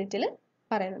കോമ്പാറ്റിബിലിറ്റിയിൽ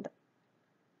പറയുന്നത്.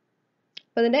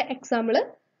 അപ്പൊ ഇതിന്റെ എക്സാമ്പിൾ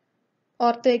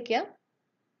ഓർത്ത് വെക്കുക.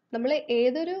 നമ്മൾ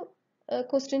ഏതൊരു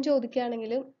ക്വസ്റ്റ്യൻ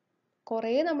ചോദിക്കുകയാണെങ്കിലും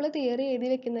കുറേ നമ്മൾ തിയറി എഴുതി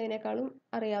വെക്കുന്നതിനേക്കാളും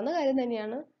അറിയാവുന്ന കാര്യം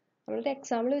തന്നെയാണ്. നമ്മളൊരു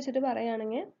എക്സാമ്പിൾ വെച്ചിട്ട്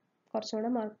പറയുകയാണെങ്കിൽ കുറച്ചും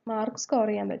കൂടെ മാർക്ക് സ്കോർ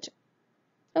ചെയ്യാൻ പറ്റും.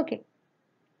 ഓക്കെ,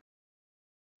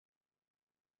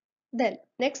 then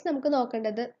next നമുക്ക്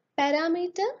നോക്കേണ്ടത്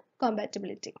parameter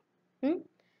compatibility.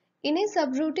 In a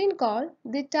subroutine call,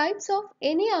 the types of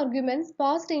any arguments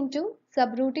passed into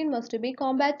subroutine must be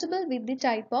compatible with the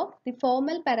type of the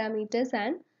formal parameters,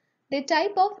 and the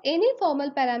type of any formal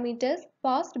parameters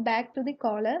passed back to the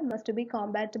caller must be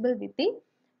compatible with the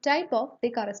type of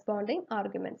the corresponding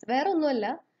arguments. വേറെ ഒന്നുമല്ല,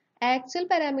 actual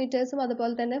പാരാമീറ്റേഴ്സും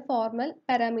അതുപോലെ തന്നെ formal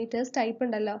parameters type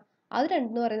ഉണ്ടല്ലോ, അത്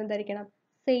രണ്ടെന്ന് പറയുന്നത് എന്തായിരിക്കണം?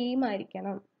 Same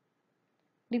ആയിരിക്കണം.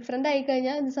 Different ആയി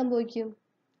കഴിഞ്ഞാൽ എന്ത് സംഭവിക്കും?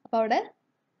 അപ്പോൾ അവിടെ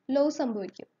ലോസ്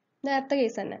സംഭവിക്കും. നേരത്തെ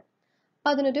കേസ് തന്നെ. അപ്പം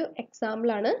അതിനൊരു എക്സാമ്പിൾ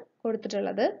ആണ്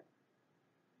കൊടുത്തിട്ടുള്ളത്.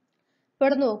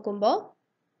 ഇവിടെ നോക്കുമ്പോൾ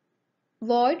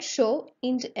void show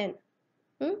int n.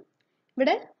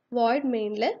 ഇവിടെ void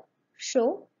മെയിനിൽ show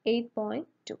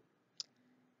 8.2.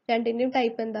 രണ്ടിൻ്റെയും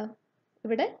ടൈപ്പ് എന്താ?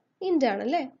 ഇവിടെ int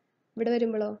ആണല്ലേ. ഇവിടെ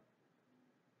വരുമ്പോഴോ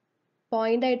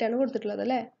പോയിന്റ് ആയിട്ടാണ് കൊടുത്തിട്ടുള്ളത്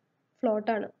അല്ലേ,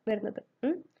 ഫ്ലോട്ട് ആണ് വരുന്നത്.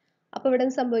 അപ്പോൾ ഇവിടെ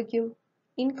എന്ത് സംഭവിക്കും?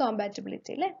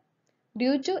 Incompatibility അല്ലേ?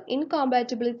 Due to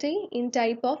incompatibility in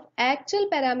type of actual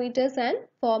parameters and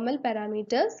formal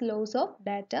parameters, loss of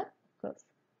data occurs.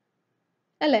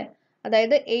 അല്ലേ?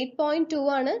 അതായത് 8.2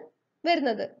 ആണ്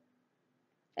വരുന്നത്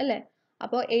അല്ലേ?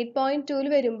 അപ്പോൾ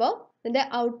 8.2 വരുമ്പോൾ ഇതിന്റെ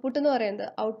ഔട്ട്പുട്ട് എന്ന്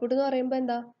പറയുമ്പോൾ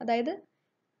എന്താ? അതായത്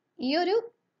ഈ ഒരു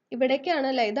ഇവിടേക്കാണ്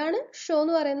അല്ലേ, ഇതാണ് ഷോ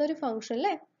എന്ന് പറയുന്ന ഒരു ഫംഗ്ഷൻ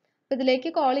അല്ലേ. അപ്പൊ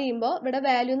ഇതിലേക്ക് കോൾ ചെയ്യുമ്പോൾ ഇവിടെ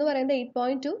വാല്യൂ എന്ന് പറയുന്നത്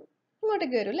 8.2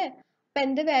 ഇങ്ങോട്ടേക്ക് വരും അല്ലേ. അപ്പൊ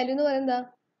എന്റെ വാല്യൂ എന്ന് പറയുന്നത്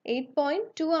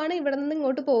 8.2 ആണ് ഇവിടെ നിന്ന്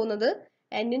ഇങ്ങോട്ട് പോകുന്നത്.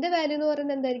 എന്നിന്റെ വാല്യൂ എന്ന്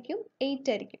പറയുന്നത് എന്തായിരിക്കും?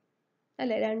 8 ആയിരിക്കും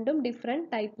അല്ലെ. രണ്ടും ഡിഫറെന്റ്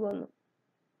ടൈപ്പ് വന്നു.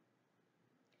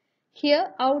 Here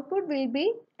output will be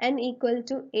n equal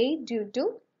to 8 due to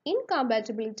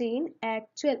incompatibility in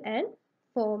actual and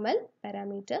formal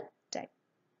parameter type.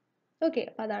 Okay,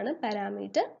 അപ്പൊ അതാണ്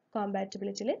പാരാമീറ്റർ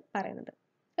കോമ്പാറ്റിബിലിറ്റിയിൽ പറയുന്നത്.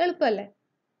 എളുപ്പമല്ലേ?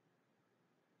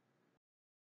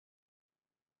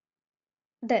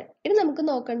 Then ഇത് നമുക്ക്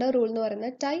നോക്കേണ്ട റൂൾ എന്ന്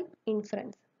പറയുന്നത് ടൈപ്പ്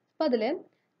ഇൻഫറൻസ്. അപ്പൊ അതില്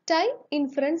type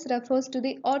inference refers to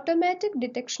the automatic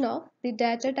detection of the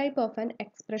data type of an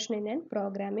expression in an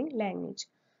programming language.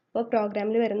 അപ്പോൾ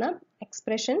പ്രോഗ്രാമിൽ വരുന്ന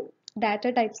എക്സ്പ്രഷൻ ഡാറ്റ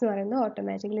ടൈപ്സ് എന്ന് പറയുന്നത്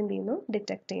ഓട്ടോമാറ്റിക്കലി എന്ത് ചെയ്യുന്നു?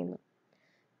 ഡിറ്റക്ട് ചെയ്യുന്നു.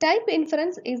 Type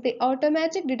inference is the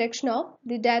automatic detection of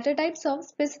the data types of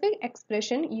specific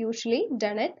expression, usually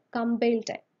done at compile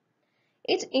time.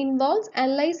 It involves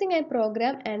analyzing a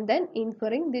program and then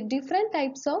inferring the different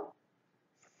types of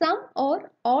some or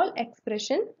all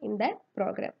expression in that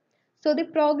program. So the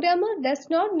programmer does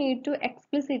not need to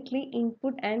explicitly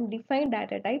input and define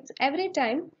data types every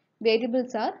time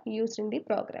variables are used in the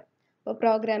program. അപ്പോൾ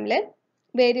പ്രോഗ്രാമിലെ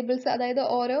variables, അതായത്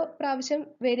ഓരോ പ്രാവശ്യം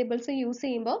variables use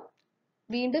ചെയ്യുമ്പോൾ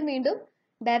വീണ്ടും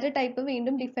data type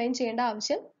വീണ്ടും define ചെയ്യേണ്ട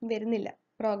ആവശ്യം വരുന്നില്ല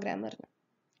പ്രോഗ്രാമറിന്.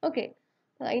 ഓക്കെ,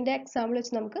 അതിന്റെ എക്സാമ്പിൾ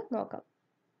വെച്ച് നമുക്ക് നോക്കാം.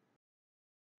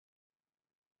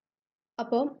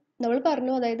 അപ്പോൾ നമ്മൾ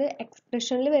പറഞ്ഞു, അതായത്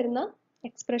എക്സ്പ്രഷനിൽ വരുന്ന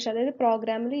എക്സ്പ്രഷൻ, അതായത്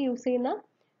പ്രോഗ്രാമിൽ യൂസ് ചെയ്യുന്ന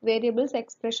വേരിയബിൾസ്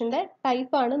എക്സ്പ്രഷന്റെ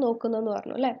ടൈപ്പ് ആണ് നോക്കുന്നതെന്ന്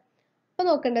പറഞ്ഞു അല്ലേ. അപ്പൊ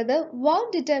നോക്കേണ്ടത് what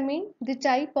determine the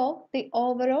type of the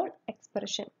overall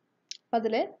expression. അപ്പൊ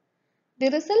അതില് the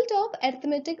result of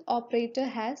arithmetic operator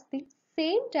has the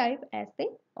same type as the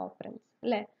operands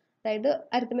അല്ലേ. അതായത്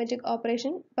അരിത്മെറ്റിക്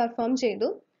ഓപ്പറേഷൻ പെർഫോം ചെയ്തു,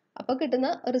 അപ്പൊ കിട്ടുന്ന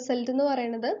റിസൾട്ട് എന്ന്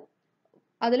പറയുന്നത്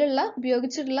അതിലുള്ള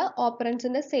ഉപയോഗിച്ചിട്ടുള്ള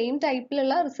ഓപ്പറൻസിന്റെ സെയിം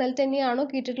ടൈപ്പിലുള്ള റിസൾട്ട് തന്നെയാണോ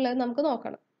കിട്ടിയിട്ടുള്ളത് നമുക്ക്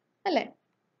നോക്കണം അല്ലേ.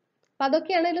 അപ്പൊ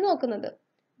അതൊക്കെയാണ് ഇതിൽ നോക്കുന്നത്.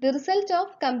 The result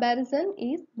of comparison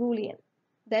is Boolean.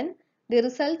 Then the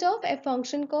result of A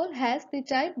function call has the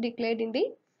type declared in the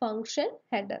function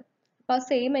header. അപ്പൊ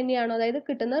സെയിം തന്നെയാണോ, അതായത്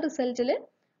കിട്ടുന്ന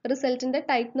റിസൾട്ടിന്റെ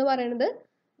ടൈപ്പ് എന്ന് പറയുന്നത്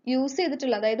യൂസ്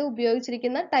ചെയ്തിട്ടുള്ള, അതായത്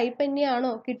ഉപയോഗിച്ചിരിക്കുന്ന ടൈപ്പ്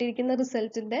തന്നെയാണോ കിട്ടിയിരിക്കുന്ന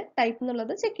റിസൾട്ടിന്റെ ടൈപ്പ്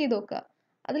എന്നുള്ളത് ചെക്ക് ചെയ്ത് നോക്കുക.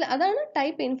 അതാണ്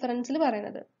ടൈപ്പ് ഇൻഫറൻസിൽ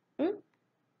പറയുന്നത്.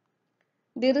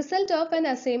 The result of an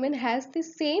assignment has the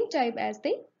same type as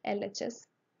the LHS.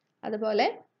 അതുപോലെ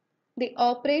the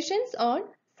operations on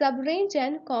സബ്റേഞ്ച്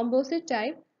and composite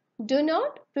type do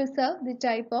not preserve the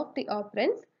type of the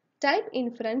operands. Type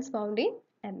inference found in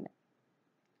ML.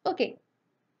 Okay,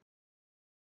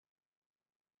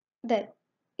 then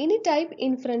ഇനി type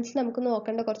inference നമുക്ക്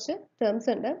നോക്കേണ്ട കുറച്ച് terms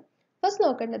ഉണ്ട്. First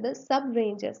നോക്കേണ്ടത് sub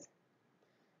ranges.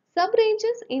 Sub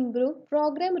ranges improve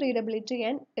program readability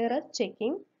and error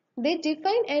checking. They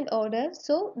define an order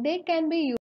so they can be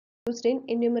used in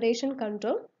enumeration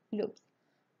control loops.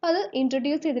 അത്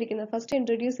introduce ചെയ്തിരിക്കുന്നത്, first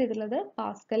introduce ചെയ്തിട്ടുള്ളത്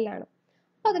പാസ്കലിലാണ്.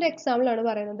 അപ്പോൾ അതിന്റെ എക്സാമ്പിൾ ആണ്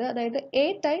പറയുന്നത്. അതായത് എ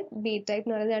ടൈപ്പ് ബി ടൈപ്പ്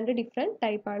എന്ന് പറയുന്നത് രണ്ട് ഡിഫറെന്റ്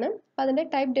ടൈപ്പ് ആണ്. അപ്പോൾ അതിന്റെ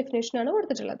ടൈപ്പ് ഡെഫിനേഷൻ ആണ്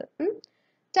കൊടുത്തിട്ടുള്ളത്.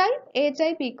 Type A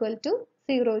type equal to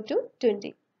 0 to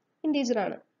 20 integer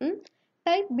ആണ്.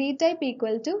 Type B type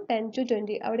equal to 10 to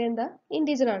 20 അവിടെ എന്താ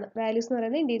ഇൻറ്റീജർ ആണ്, വാല്യൂസ് എന്ന്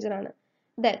പറയുന്നത് ഇൻറ്റീജർ ആണ്.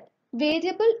 Then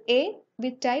variable A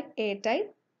with type A type,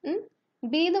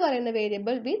 B എന്ന് പറയുന്ന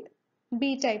വേരിയബിൾ വിത്ത് ബി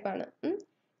ടൈപ്പ് ആണ്.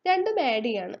 രണ്ടും ആഡ്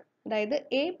ചെയ്യാണ്, അതായത്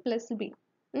എ പ്ലസ് ബി.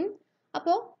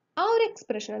 അപ്പോൾ ആ ഒരു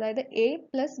എക്സ്പ്രഷൻ, അതായത് എ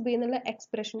പ്ലസ് ബി എന്നുള്ള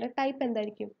എക്സ്പ്രഷന്റെ ടൈപ്പ്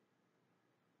എന്തായിരിക്കും?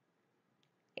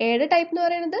 എയുടെ ടൈപ്പ് എന്ന്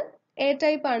പറയുന്നത് എ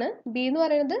ടൈപ്പ് ആണ്, ബി എന്ന്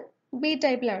പറയുന്നത് ബി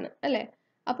ടൈപ്പിലാണ് അല്ലെ.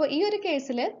 അപ്പോൾ ഈ ഒരു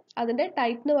കേസിൽ അതിന്റെ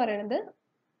ടൈപ്പ് എന്ന് പറയുന്നത്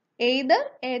either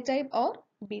A type or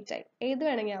B type, ഏത്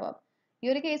വേണമെങ്കിൽ ആവാം. ഈ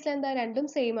ഒരു കേസിൽ എന്താ രണ്ടും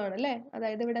സെയിം ആണ് അല്ലെ,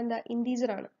 അതായത് ഇവിടെ എന്താ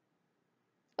ഇൻറ്റീജർ ആണ്.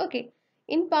 Okay,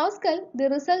 in Pascal the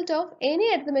result of any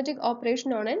arithmetic operation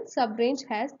on N sub range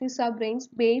has the sub range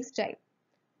base type.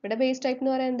 ഇവിടെ ബേസ് ടൈപ്പ്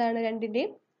എന്ന് പറയുന്നത് എന്താണ്,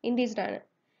 രണ്ടിന്റെയും ഇൻറ്റീജർ ആണ്.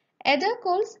 എഡർ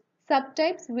കോൾസ് സബ്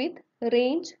ടൈപ്സ് വിത്ത്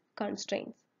റേഞ്ച്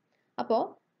കൺസ്ട്രെയിൻസ്. അപ്പോൾ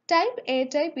type A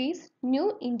type is new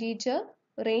integer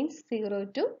range 0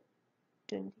 to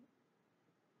 20.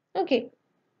 Okay.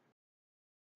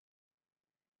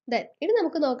 Then ഇത്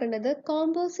നമുക്ക് നോക്കേണ്ടത്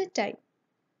composite type.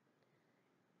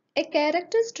 A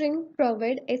character string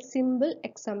provide a simple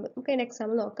example. നമുക്ക് ഒരു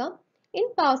എക്സാമ്പിൾ നോക്കാം. In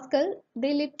Pascal,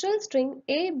 the literal string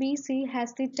ABC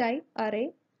has the type array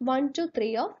 1 to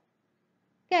 3 of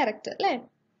character. അല്ലേ?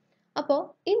 അപ്പോൾ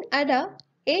in Ada,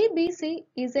 ABC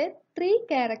is a 3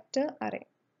 character array.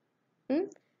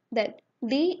 Then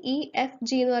DEFG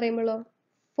എന്ന് പറയുമ്പോഴോ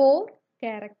 4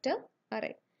 character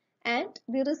array, and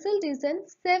the result is a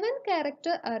 7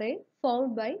 character array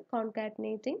formed by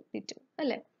concatenating the two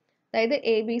അല്ലേ. അതായത്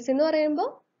ABC എന്ന് പറയുമ്പോൾ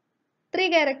 3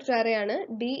 character array ആണ്,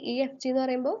 DEFG എന്ന്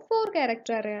പറയുമ്പോൾ 4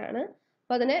 character array ആണ്.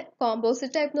 അപ്പോൾ അതിനെ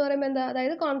കോമ്പോസിറ്റ് ടൈപ്പ് എന്ന് പറയുമ്പോൾ എന്താ,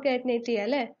 അതായത് കോൺകാറ്റനേറ്റ് ചെയ്യുക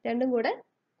അല്ലേ, രണ്ടും കൂടെ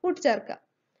കൂട്ടിച്ചേർക്കുക.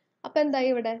 അപ്പൊ എന്തായി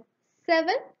ഇവിടെ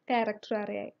 7 character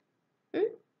array ആയി.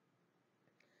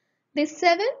 The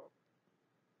 7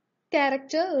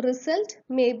 character result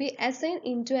may be assigned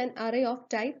into an array of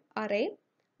type array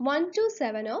 1 to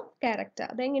 7 of character.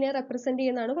 അതെങ്ങനെയാണ് റെപ്രസെന്റ്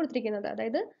ചെയ്യുന്നതാണ് കൊടുത്തിരിക്കുന്നത്.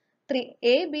 അതായത് 3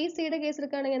 എ ബി സിയുടെ കേസ്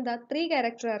എടുക്കുകയാണെങ്കിൽ എന്താ 3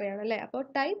 character array ആണ് അല്ലേ. അപ്പോൾ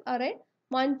type array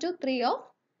 1 to 3 of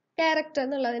character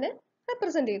എന്നുള്ളതിനെ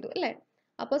റെപ്രസെന്റ് ചെയ്തു അല്ലേ.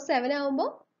 അപ്പോൾ 7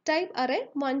 ആവുമ്പോൾ type array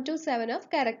 1 to 7 of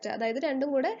character, അതായത്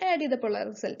രണ്ടും കൂടെ ആഡ് ചെയ്തപ്പോൾ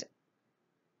result.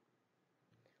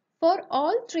 For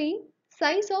all three,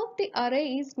 size of the array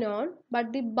is known, but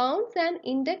the bounds and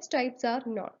index types are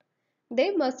not. They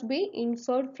must be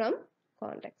inferred from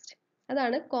context.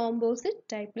 അതാണ് composite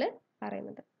ടൈപ്പിൽ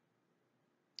പറയുന്നത്.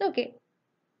 Okay,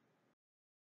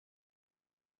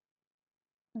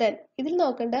 then ഇതിൽ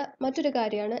നോക്കേണ്ട മറ്റൊരു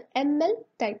കാര്യമാണ് ML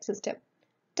type system.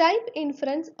 Type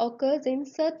inference occurs in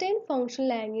certain functional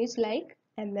language like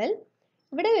ML.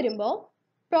 ഇവിടെ വരുമ്പോൾ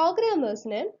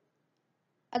പ്രോഗ്രാമേഴ്സിന്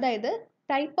അതായത്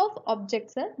type of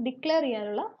objects declare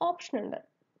ചെയ്യാനുള്ള ഓപ്ഷൻ ഉണ്ട്.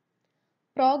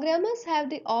 Programmers have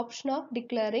the option of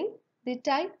declaring the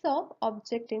types of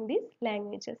object in these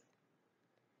languages.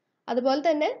 അതുപോലെ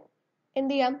തന്നെ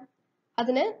എന്ത് ചെയ്യാം,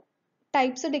 അതിന്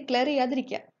ടൈപ്സ് ഡിക്ലെയർ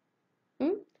ചെയ്യാതിരിക്കാം.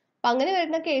 അങ്ങനെ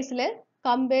വരുന്ന കേസിൽ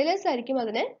കമ്പൈലേഴ്സ് ആയിരിക്കും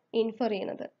അതിനെ ഇൻഫർ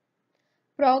ചെയ്യുന്നത്.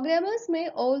 Programmers may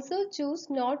also choose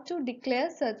not to declare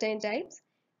certain types.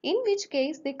 in which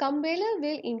case the compiler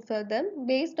will infer them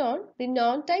based on the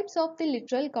non-types of the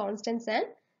literal constants and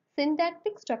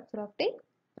syntactic structure of the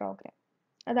program.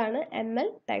 അതാണ് ML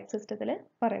type system ത്തിൽ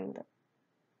പറയുന്നത്.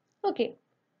 Okay.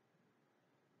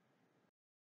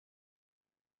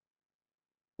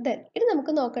 Then ഇത്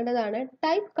നമുക്ക് നോക്കേണ്ടതാണ്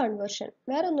type conversion.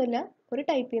 വേറെ ഒന്നുമില്ല, ഒരു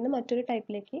ടൈപ്പിൽ നിന്ന് മറ്റൊരു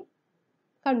ടൈപ്പിലേക്ക്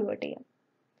കൺവേർട്ട് ചെയ്യാം.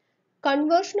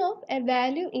 Conversion of a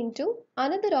value into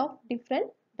another of different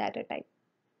data type.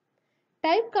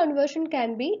 Type conversion can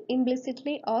be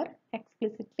implicitly or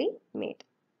explicitly made.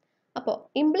 അപ്പോൾ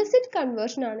implicit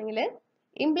conversion ആണെങ്കിൽ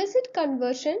implicit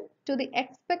conversion to the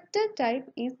expected type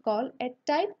is called a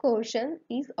type conversion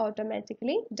is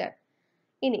automatically done.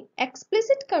 ഇനി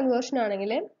explicit conversion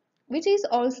ആണെങ്കിൽ which is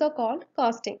also called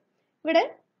casting. ഇവിടെ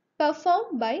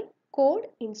performed by code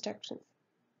instructions.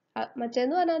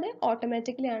 മറ്റേന്ന് പറഞ്ഞാൽ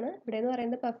automatically ആണ്, ഇവിടെ എന്ന്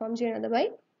പറയുന്നത് പെർഫോം ചെയ്യുന്നത് by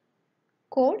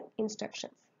code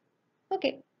instructions. Okay,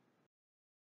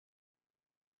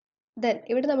 then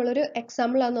ഇവിടെ നമ്മളൊരു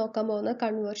എക്സാമ്പിൾ ആണ് നോക്കാൻ പോകുന്നത്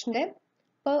കൺവേർഷൻ്റെ.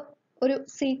 അപ്പോൾ ഒരു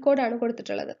സി കോഡാണ്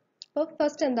കൊടുത്തിട്ടുള്ളത്. അപ്പോൾ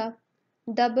ഫസ്റ്റ് എന്താ,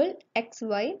 double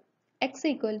X Y X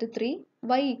equal to 3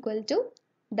 Y equal to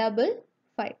double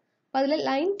 5. അപ്പോൾ അതിൽ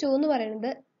ലൈൻ 2 എന്ന്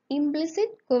പറയുന്നത്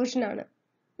ഇംപ്ലിസിറ്റ് കോഷൻ ആണ്.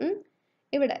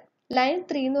 ഇവിടെ ലൈൻ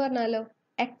 3 എന്ന് പറഞ്ഞാലോ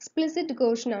എക്സ്പ്ലിസിറ്റ്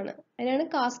കോഷൻ ആണ്, അതിനാണ്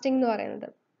കാസ്റ്റിംഗ് എന്ന് പറയുന്നത്.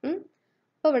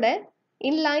 അപ്പോൾ ഇവിടെ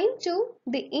in line 2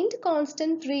 the int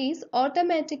constant 3 is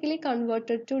automatically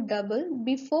converted to double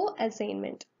before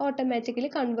assignment. automatically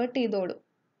convert ചെയ്തോളും.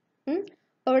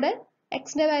 അപ്പോൾ ഇവിടെ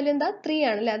എക്സിന്റെ വാല്യൂ എന്താ 3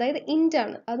 ആണല്ലേ, അതായത് ഇന്റ്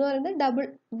ആണ്, അത് പറയുന്നത്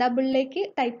ഡബിളിലേക്ക്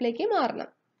ടൈപ്പിലേക്ക് മാറണം.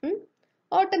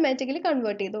 ഓട്ടോമാറ്റിക്കലി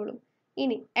കൺവേർട്ട് ചെയ്തോളും.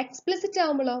 ഇനി എക്സ്പ്ലിസിറ്റ്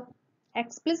ആകുമ്പോഴോ,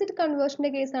 എക്സ്പ്ലിസിറ്റ്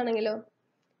കൺവേർഷന്റെ കേസ് ആണെങ്കിലോ,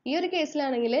 ഈ ഒരു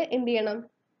കേസിലാണെങ്കിൽ എന്ത് ചെയ്യണം,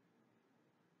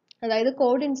 അതായത്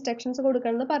കോഡ് ഇൻസ്ട്രക്ഷൻസ്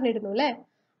കൊടുക്കണം എന്ന് പറഞ്ഞിരുന്നു അല്ലേ,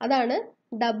 അതാണ്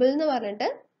ഡബിൾ എന്ന് പറഞ്ഞിട്ട്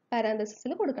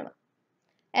പാരാന്തസിസിൽ കൊടുക്കണം.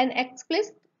 An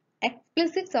explicit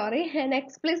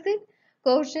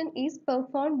quotient is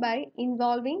performed by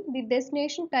involving the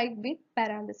destination type with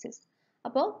parenthesis.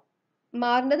 അപ്പോൾ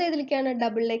മാറുന്നത് ഏതിലേക്കാണ്,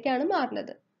 ഡബിളിലേക്കാണ്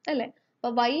മാറുന്നത് അല്ലേ.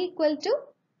 അപ്പോൾ y ഈക്വൽ ടു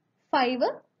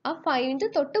 5, ആ 5ന്റെ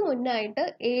തൊട്ട് മുന്നായിട്ട്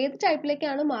ഏത്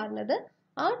ടൈപ്പിലേക്കാണ് മാറുന്നത്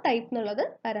ആ ടൈപ്പ് എന്നുള്ളത്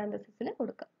പാരാന്തസിസിൽ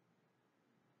കൊടുക്കുക.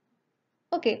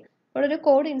 ഓക്കെ, അപ്പോൾ ഒരു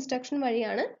കോഡ് ഇൻസ്ട്രക്ഷൻ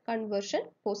വഴിയാണ് കൺവേർഷൻ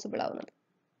പോസിബിൾ ആവുന്നത്.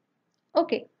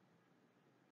 ഓക്കെ,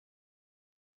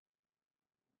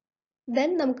 ദെൻ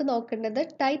നമുക്ക് നോക്കേണ്ടത്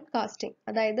ടൈപ്പ് കാസ്റ്റിംഗ്,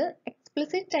 അതായത്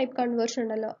എക്സ്പ്ലിസിറ്റ് ടൈപ്പ് കൺവേർഷൻ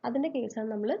ഉണ്ടല്ലോ, അതിന്റെ കേസാണ്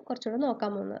നമ്മൾ കുറച്ചുകൂടെ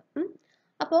നോക്കാൻ പോകുന്നത്.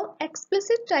 അപ്പോൾ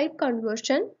explicit type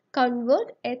conversion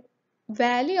convert A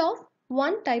value of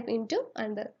one type into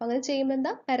another. അങ്ങനെ ചെയ്യുമ്പോൾ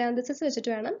എന്താ, പാരാന്തസിസ്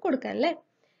വെച്ചിട്ട് വേണം കൊടുക്കാൻ അല്ലേ.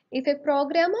 If a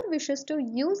programmer wishes to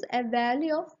use a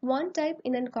value of one type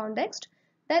in a context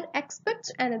that expects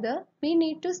another, we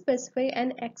need to specify an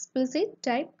explicit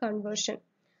type conversion.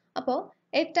 അപ്പോൾ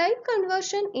a type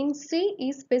conversion in C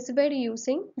is specified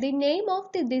using the name of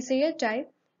the desired type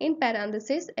in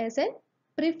parenthesis as a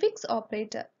prefix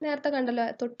operator. നേരത്തെ കണ്ടല്ലോ,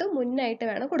 തൊട്ട് മുന്നായിട്ട്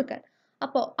വേണം കൊടുക്കാൻ.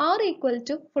 അപ്പോൾ r equal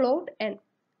to float n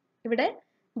ഇവിടെ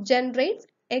generates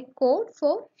a code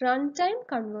for runtime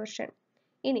conversion.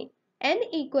 ഇനി n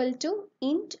equal to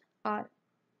int r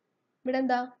ഇവിടെ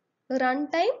എന്താ,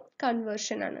 runtime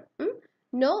conversion ആണ്.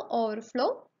 no overflow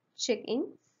check in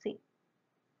C.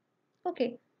 Okay,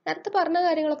 നേരത്തെ പറഞ്ഞ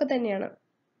കാര്യങ്ങളൊക്കെ തന്നെയാണ്.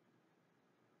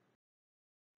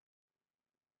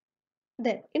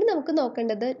 Then ഇനി നമുക്ക്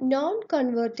നോക്കേണ്ടത് നോൺ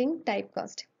കൺവേർട്ടിംഗ് ടൈപ്പ്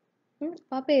കാസ്റ്റ്.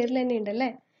 ആ പേരിൽ തന്നെ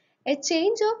ഉണ്ടല്ലേ. A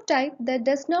change of type that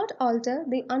does not alter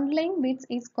the underlying bits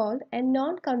is called a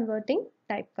non-converting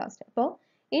typecast. അപ്പോൾ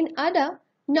in ADA,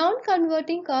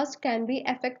 non-converting cast can be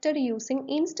effected using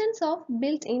instance of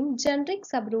built-in generic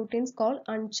subroutines called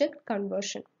unchecked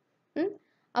conversion.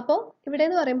 അപ്പോൾ ഇവിടെ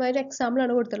എന്ന് പറയുമ്പോൾ ഒരു example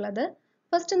ആണ് കൊടുത്തുള്ളത്.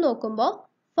 First നോക്കുമ്പോൾ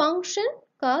function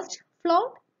cast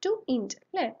float to int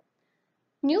അല്ലേ,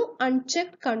 new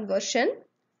അൺചെക്ഡ് conversion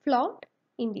float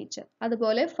integer.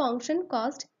 അതുപോലെ function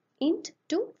cast int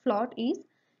to float is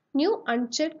new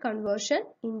unchecked conversion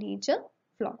integer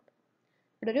float.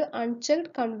 ഇവിടെ ഒരു unchecked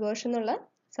conversion എന്നുള്ള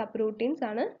സബ്റൂട്ടീൻസ്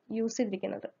ആണ് യൂസ്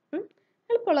ചെയ്തിരിക്കുന്നത്.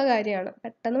 എളുപ്പമുള്ള കാര്യമാണ്,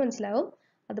 പെട്ടെന്ന് മനസ്സിലാവും.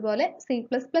 അതുപോലെ C++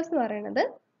 എന്ന് പറയുന്നത്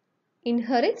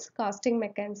inherits casting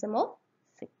mechanism of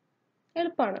C.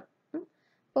 എളുപ്പമാണ്.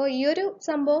 അപ്പോൾ ഈ ഒരു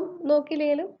സംഭവം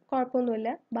നോക്കിയില്ലെങ്കിലും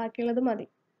കുഴപ്പമൊന്നുമില്ല, ബാക്കിയുള്ളത് മതി.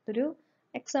 ഒരു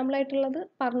എക്സാമ്പിൾ ആയിട്ടുള്ളത്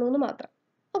പറഞ്ഞു എന്ന് മാത്രം.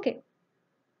 ഓക്കെ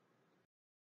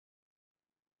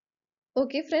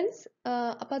ഓക്കെ ഫ്രണ്ട്സ്,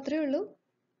 അപ്പോൾ അത്രയേ ഉള്ളൂ.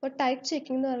 അപ്പോൾ ടൈപ്പ്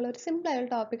ചെക്കിംഗ് എന്ന് പറയുന്ന ഒരു സിമ്പിൾ ആയ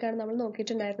ടോപ്പിക്കാണ് നമ്മൾ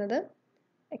നോക്കിയിട്ടുണ്ടായിരുന്നത്.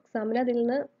 എക്സാമിന് അതിൽ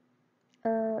നിന്ന്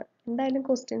എന്തായാലും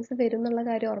ക്വസ്റ്റ്യൻസ് വരും എന്നുള്ള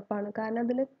കാര്യം ഉറപ്പാണ്. കാരണം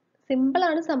അതിൽ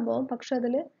സിമ്പിളാണ് സംഭവം, പക്ഷെ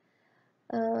അതിൽ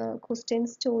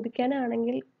ക്വസ്റ്റ്യൻസ്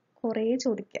ചോദിക്കാനാണെങ്കിൽ കുറേ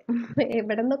ചോദിക്കാം.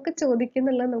 എവിടെ നിന്നൊക്കെ ചോദിക്കും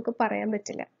എന്നുള്ളത് നമുക്ക് പറയാൻ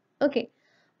പറ്റില്ല. ഓക്കെ,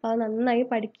 അപ്പോൾ നന്നായി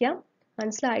പഠിക്കാം,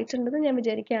 മനസ്സിലായിട്ടുണ്ടെന്ന് ഞാൻ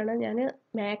വിചാരിക്കുകയാണ്. ഞാൻ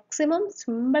മാക്സിമം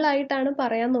സിമ്പിളായിട്ടാണ്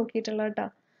പറയാൻ നോക്കിയിട്ടുള്ളത് കേട്ടോ.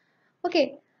 ഓക്കെ,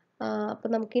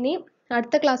 അപ്പം നമുക്കിനി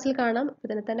അടുത്ത ക്ലാസ്സിൽ കാണാം.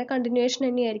 ഇതിന് തന്നെ കണ്ടിന്യൂവേഷൻ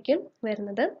തന്നെയായിരിക്കും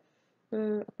വരുന്നത്.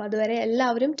 അപ്പം അതുവരെ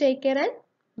എല്ലാവരും take care and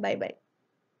bye bye.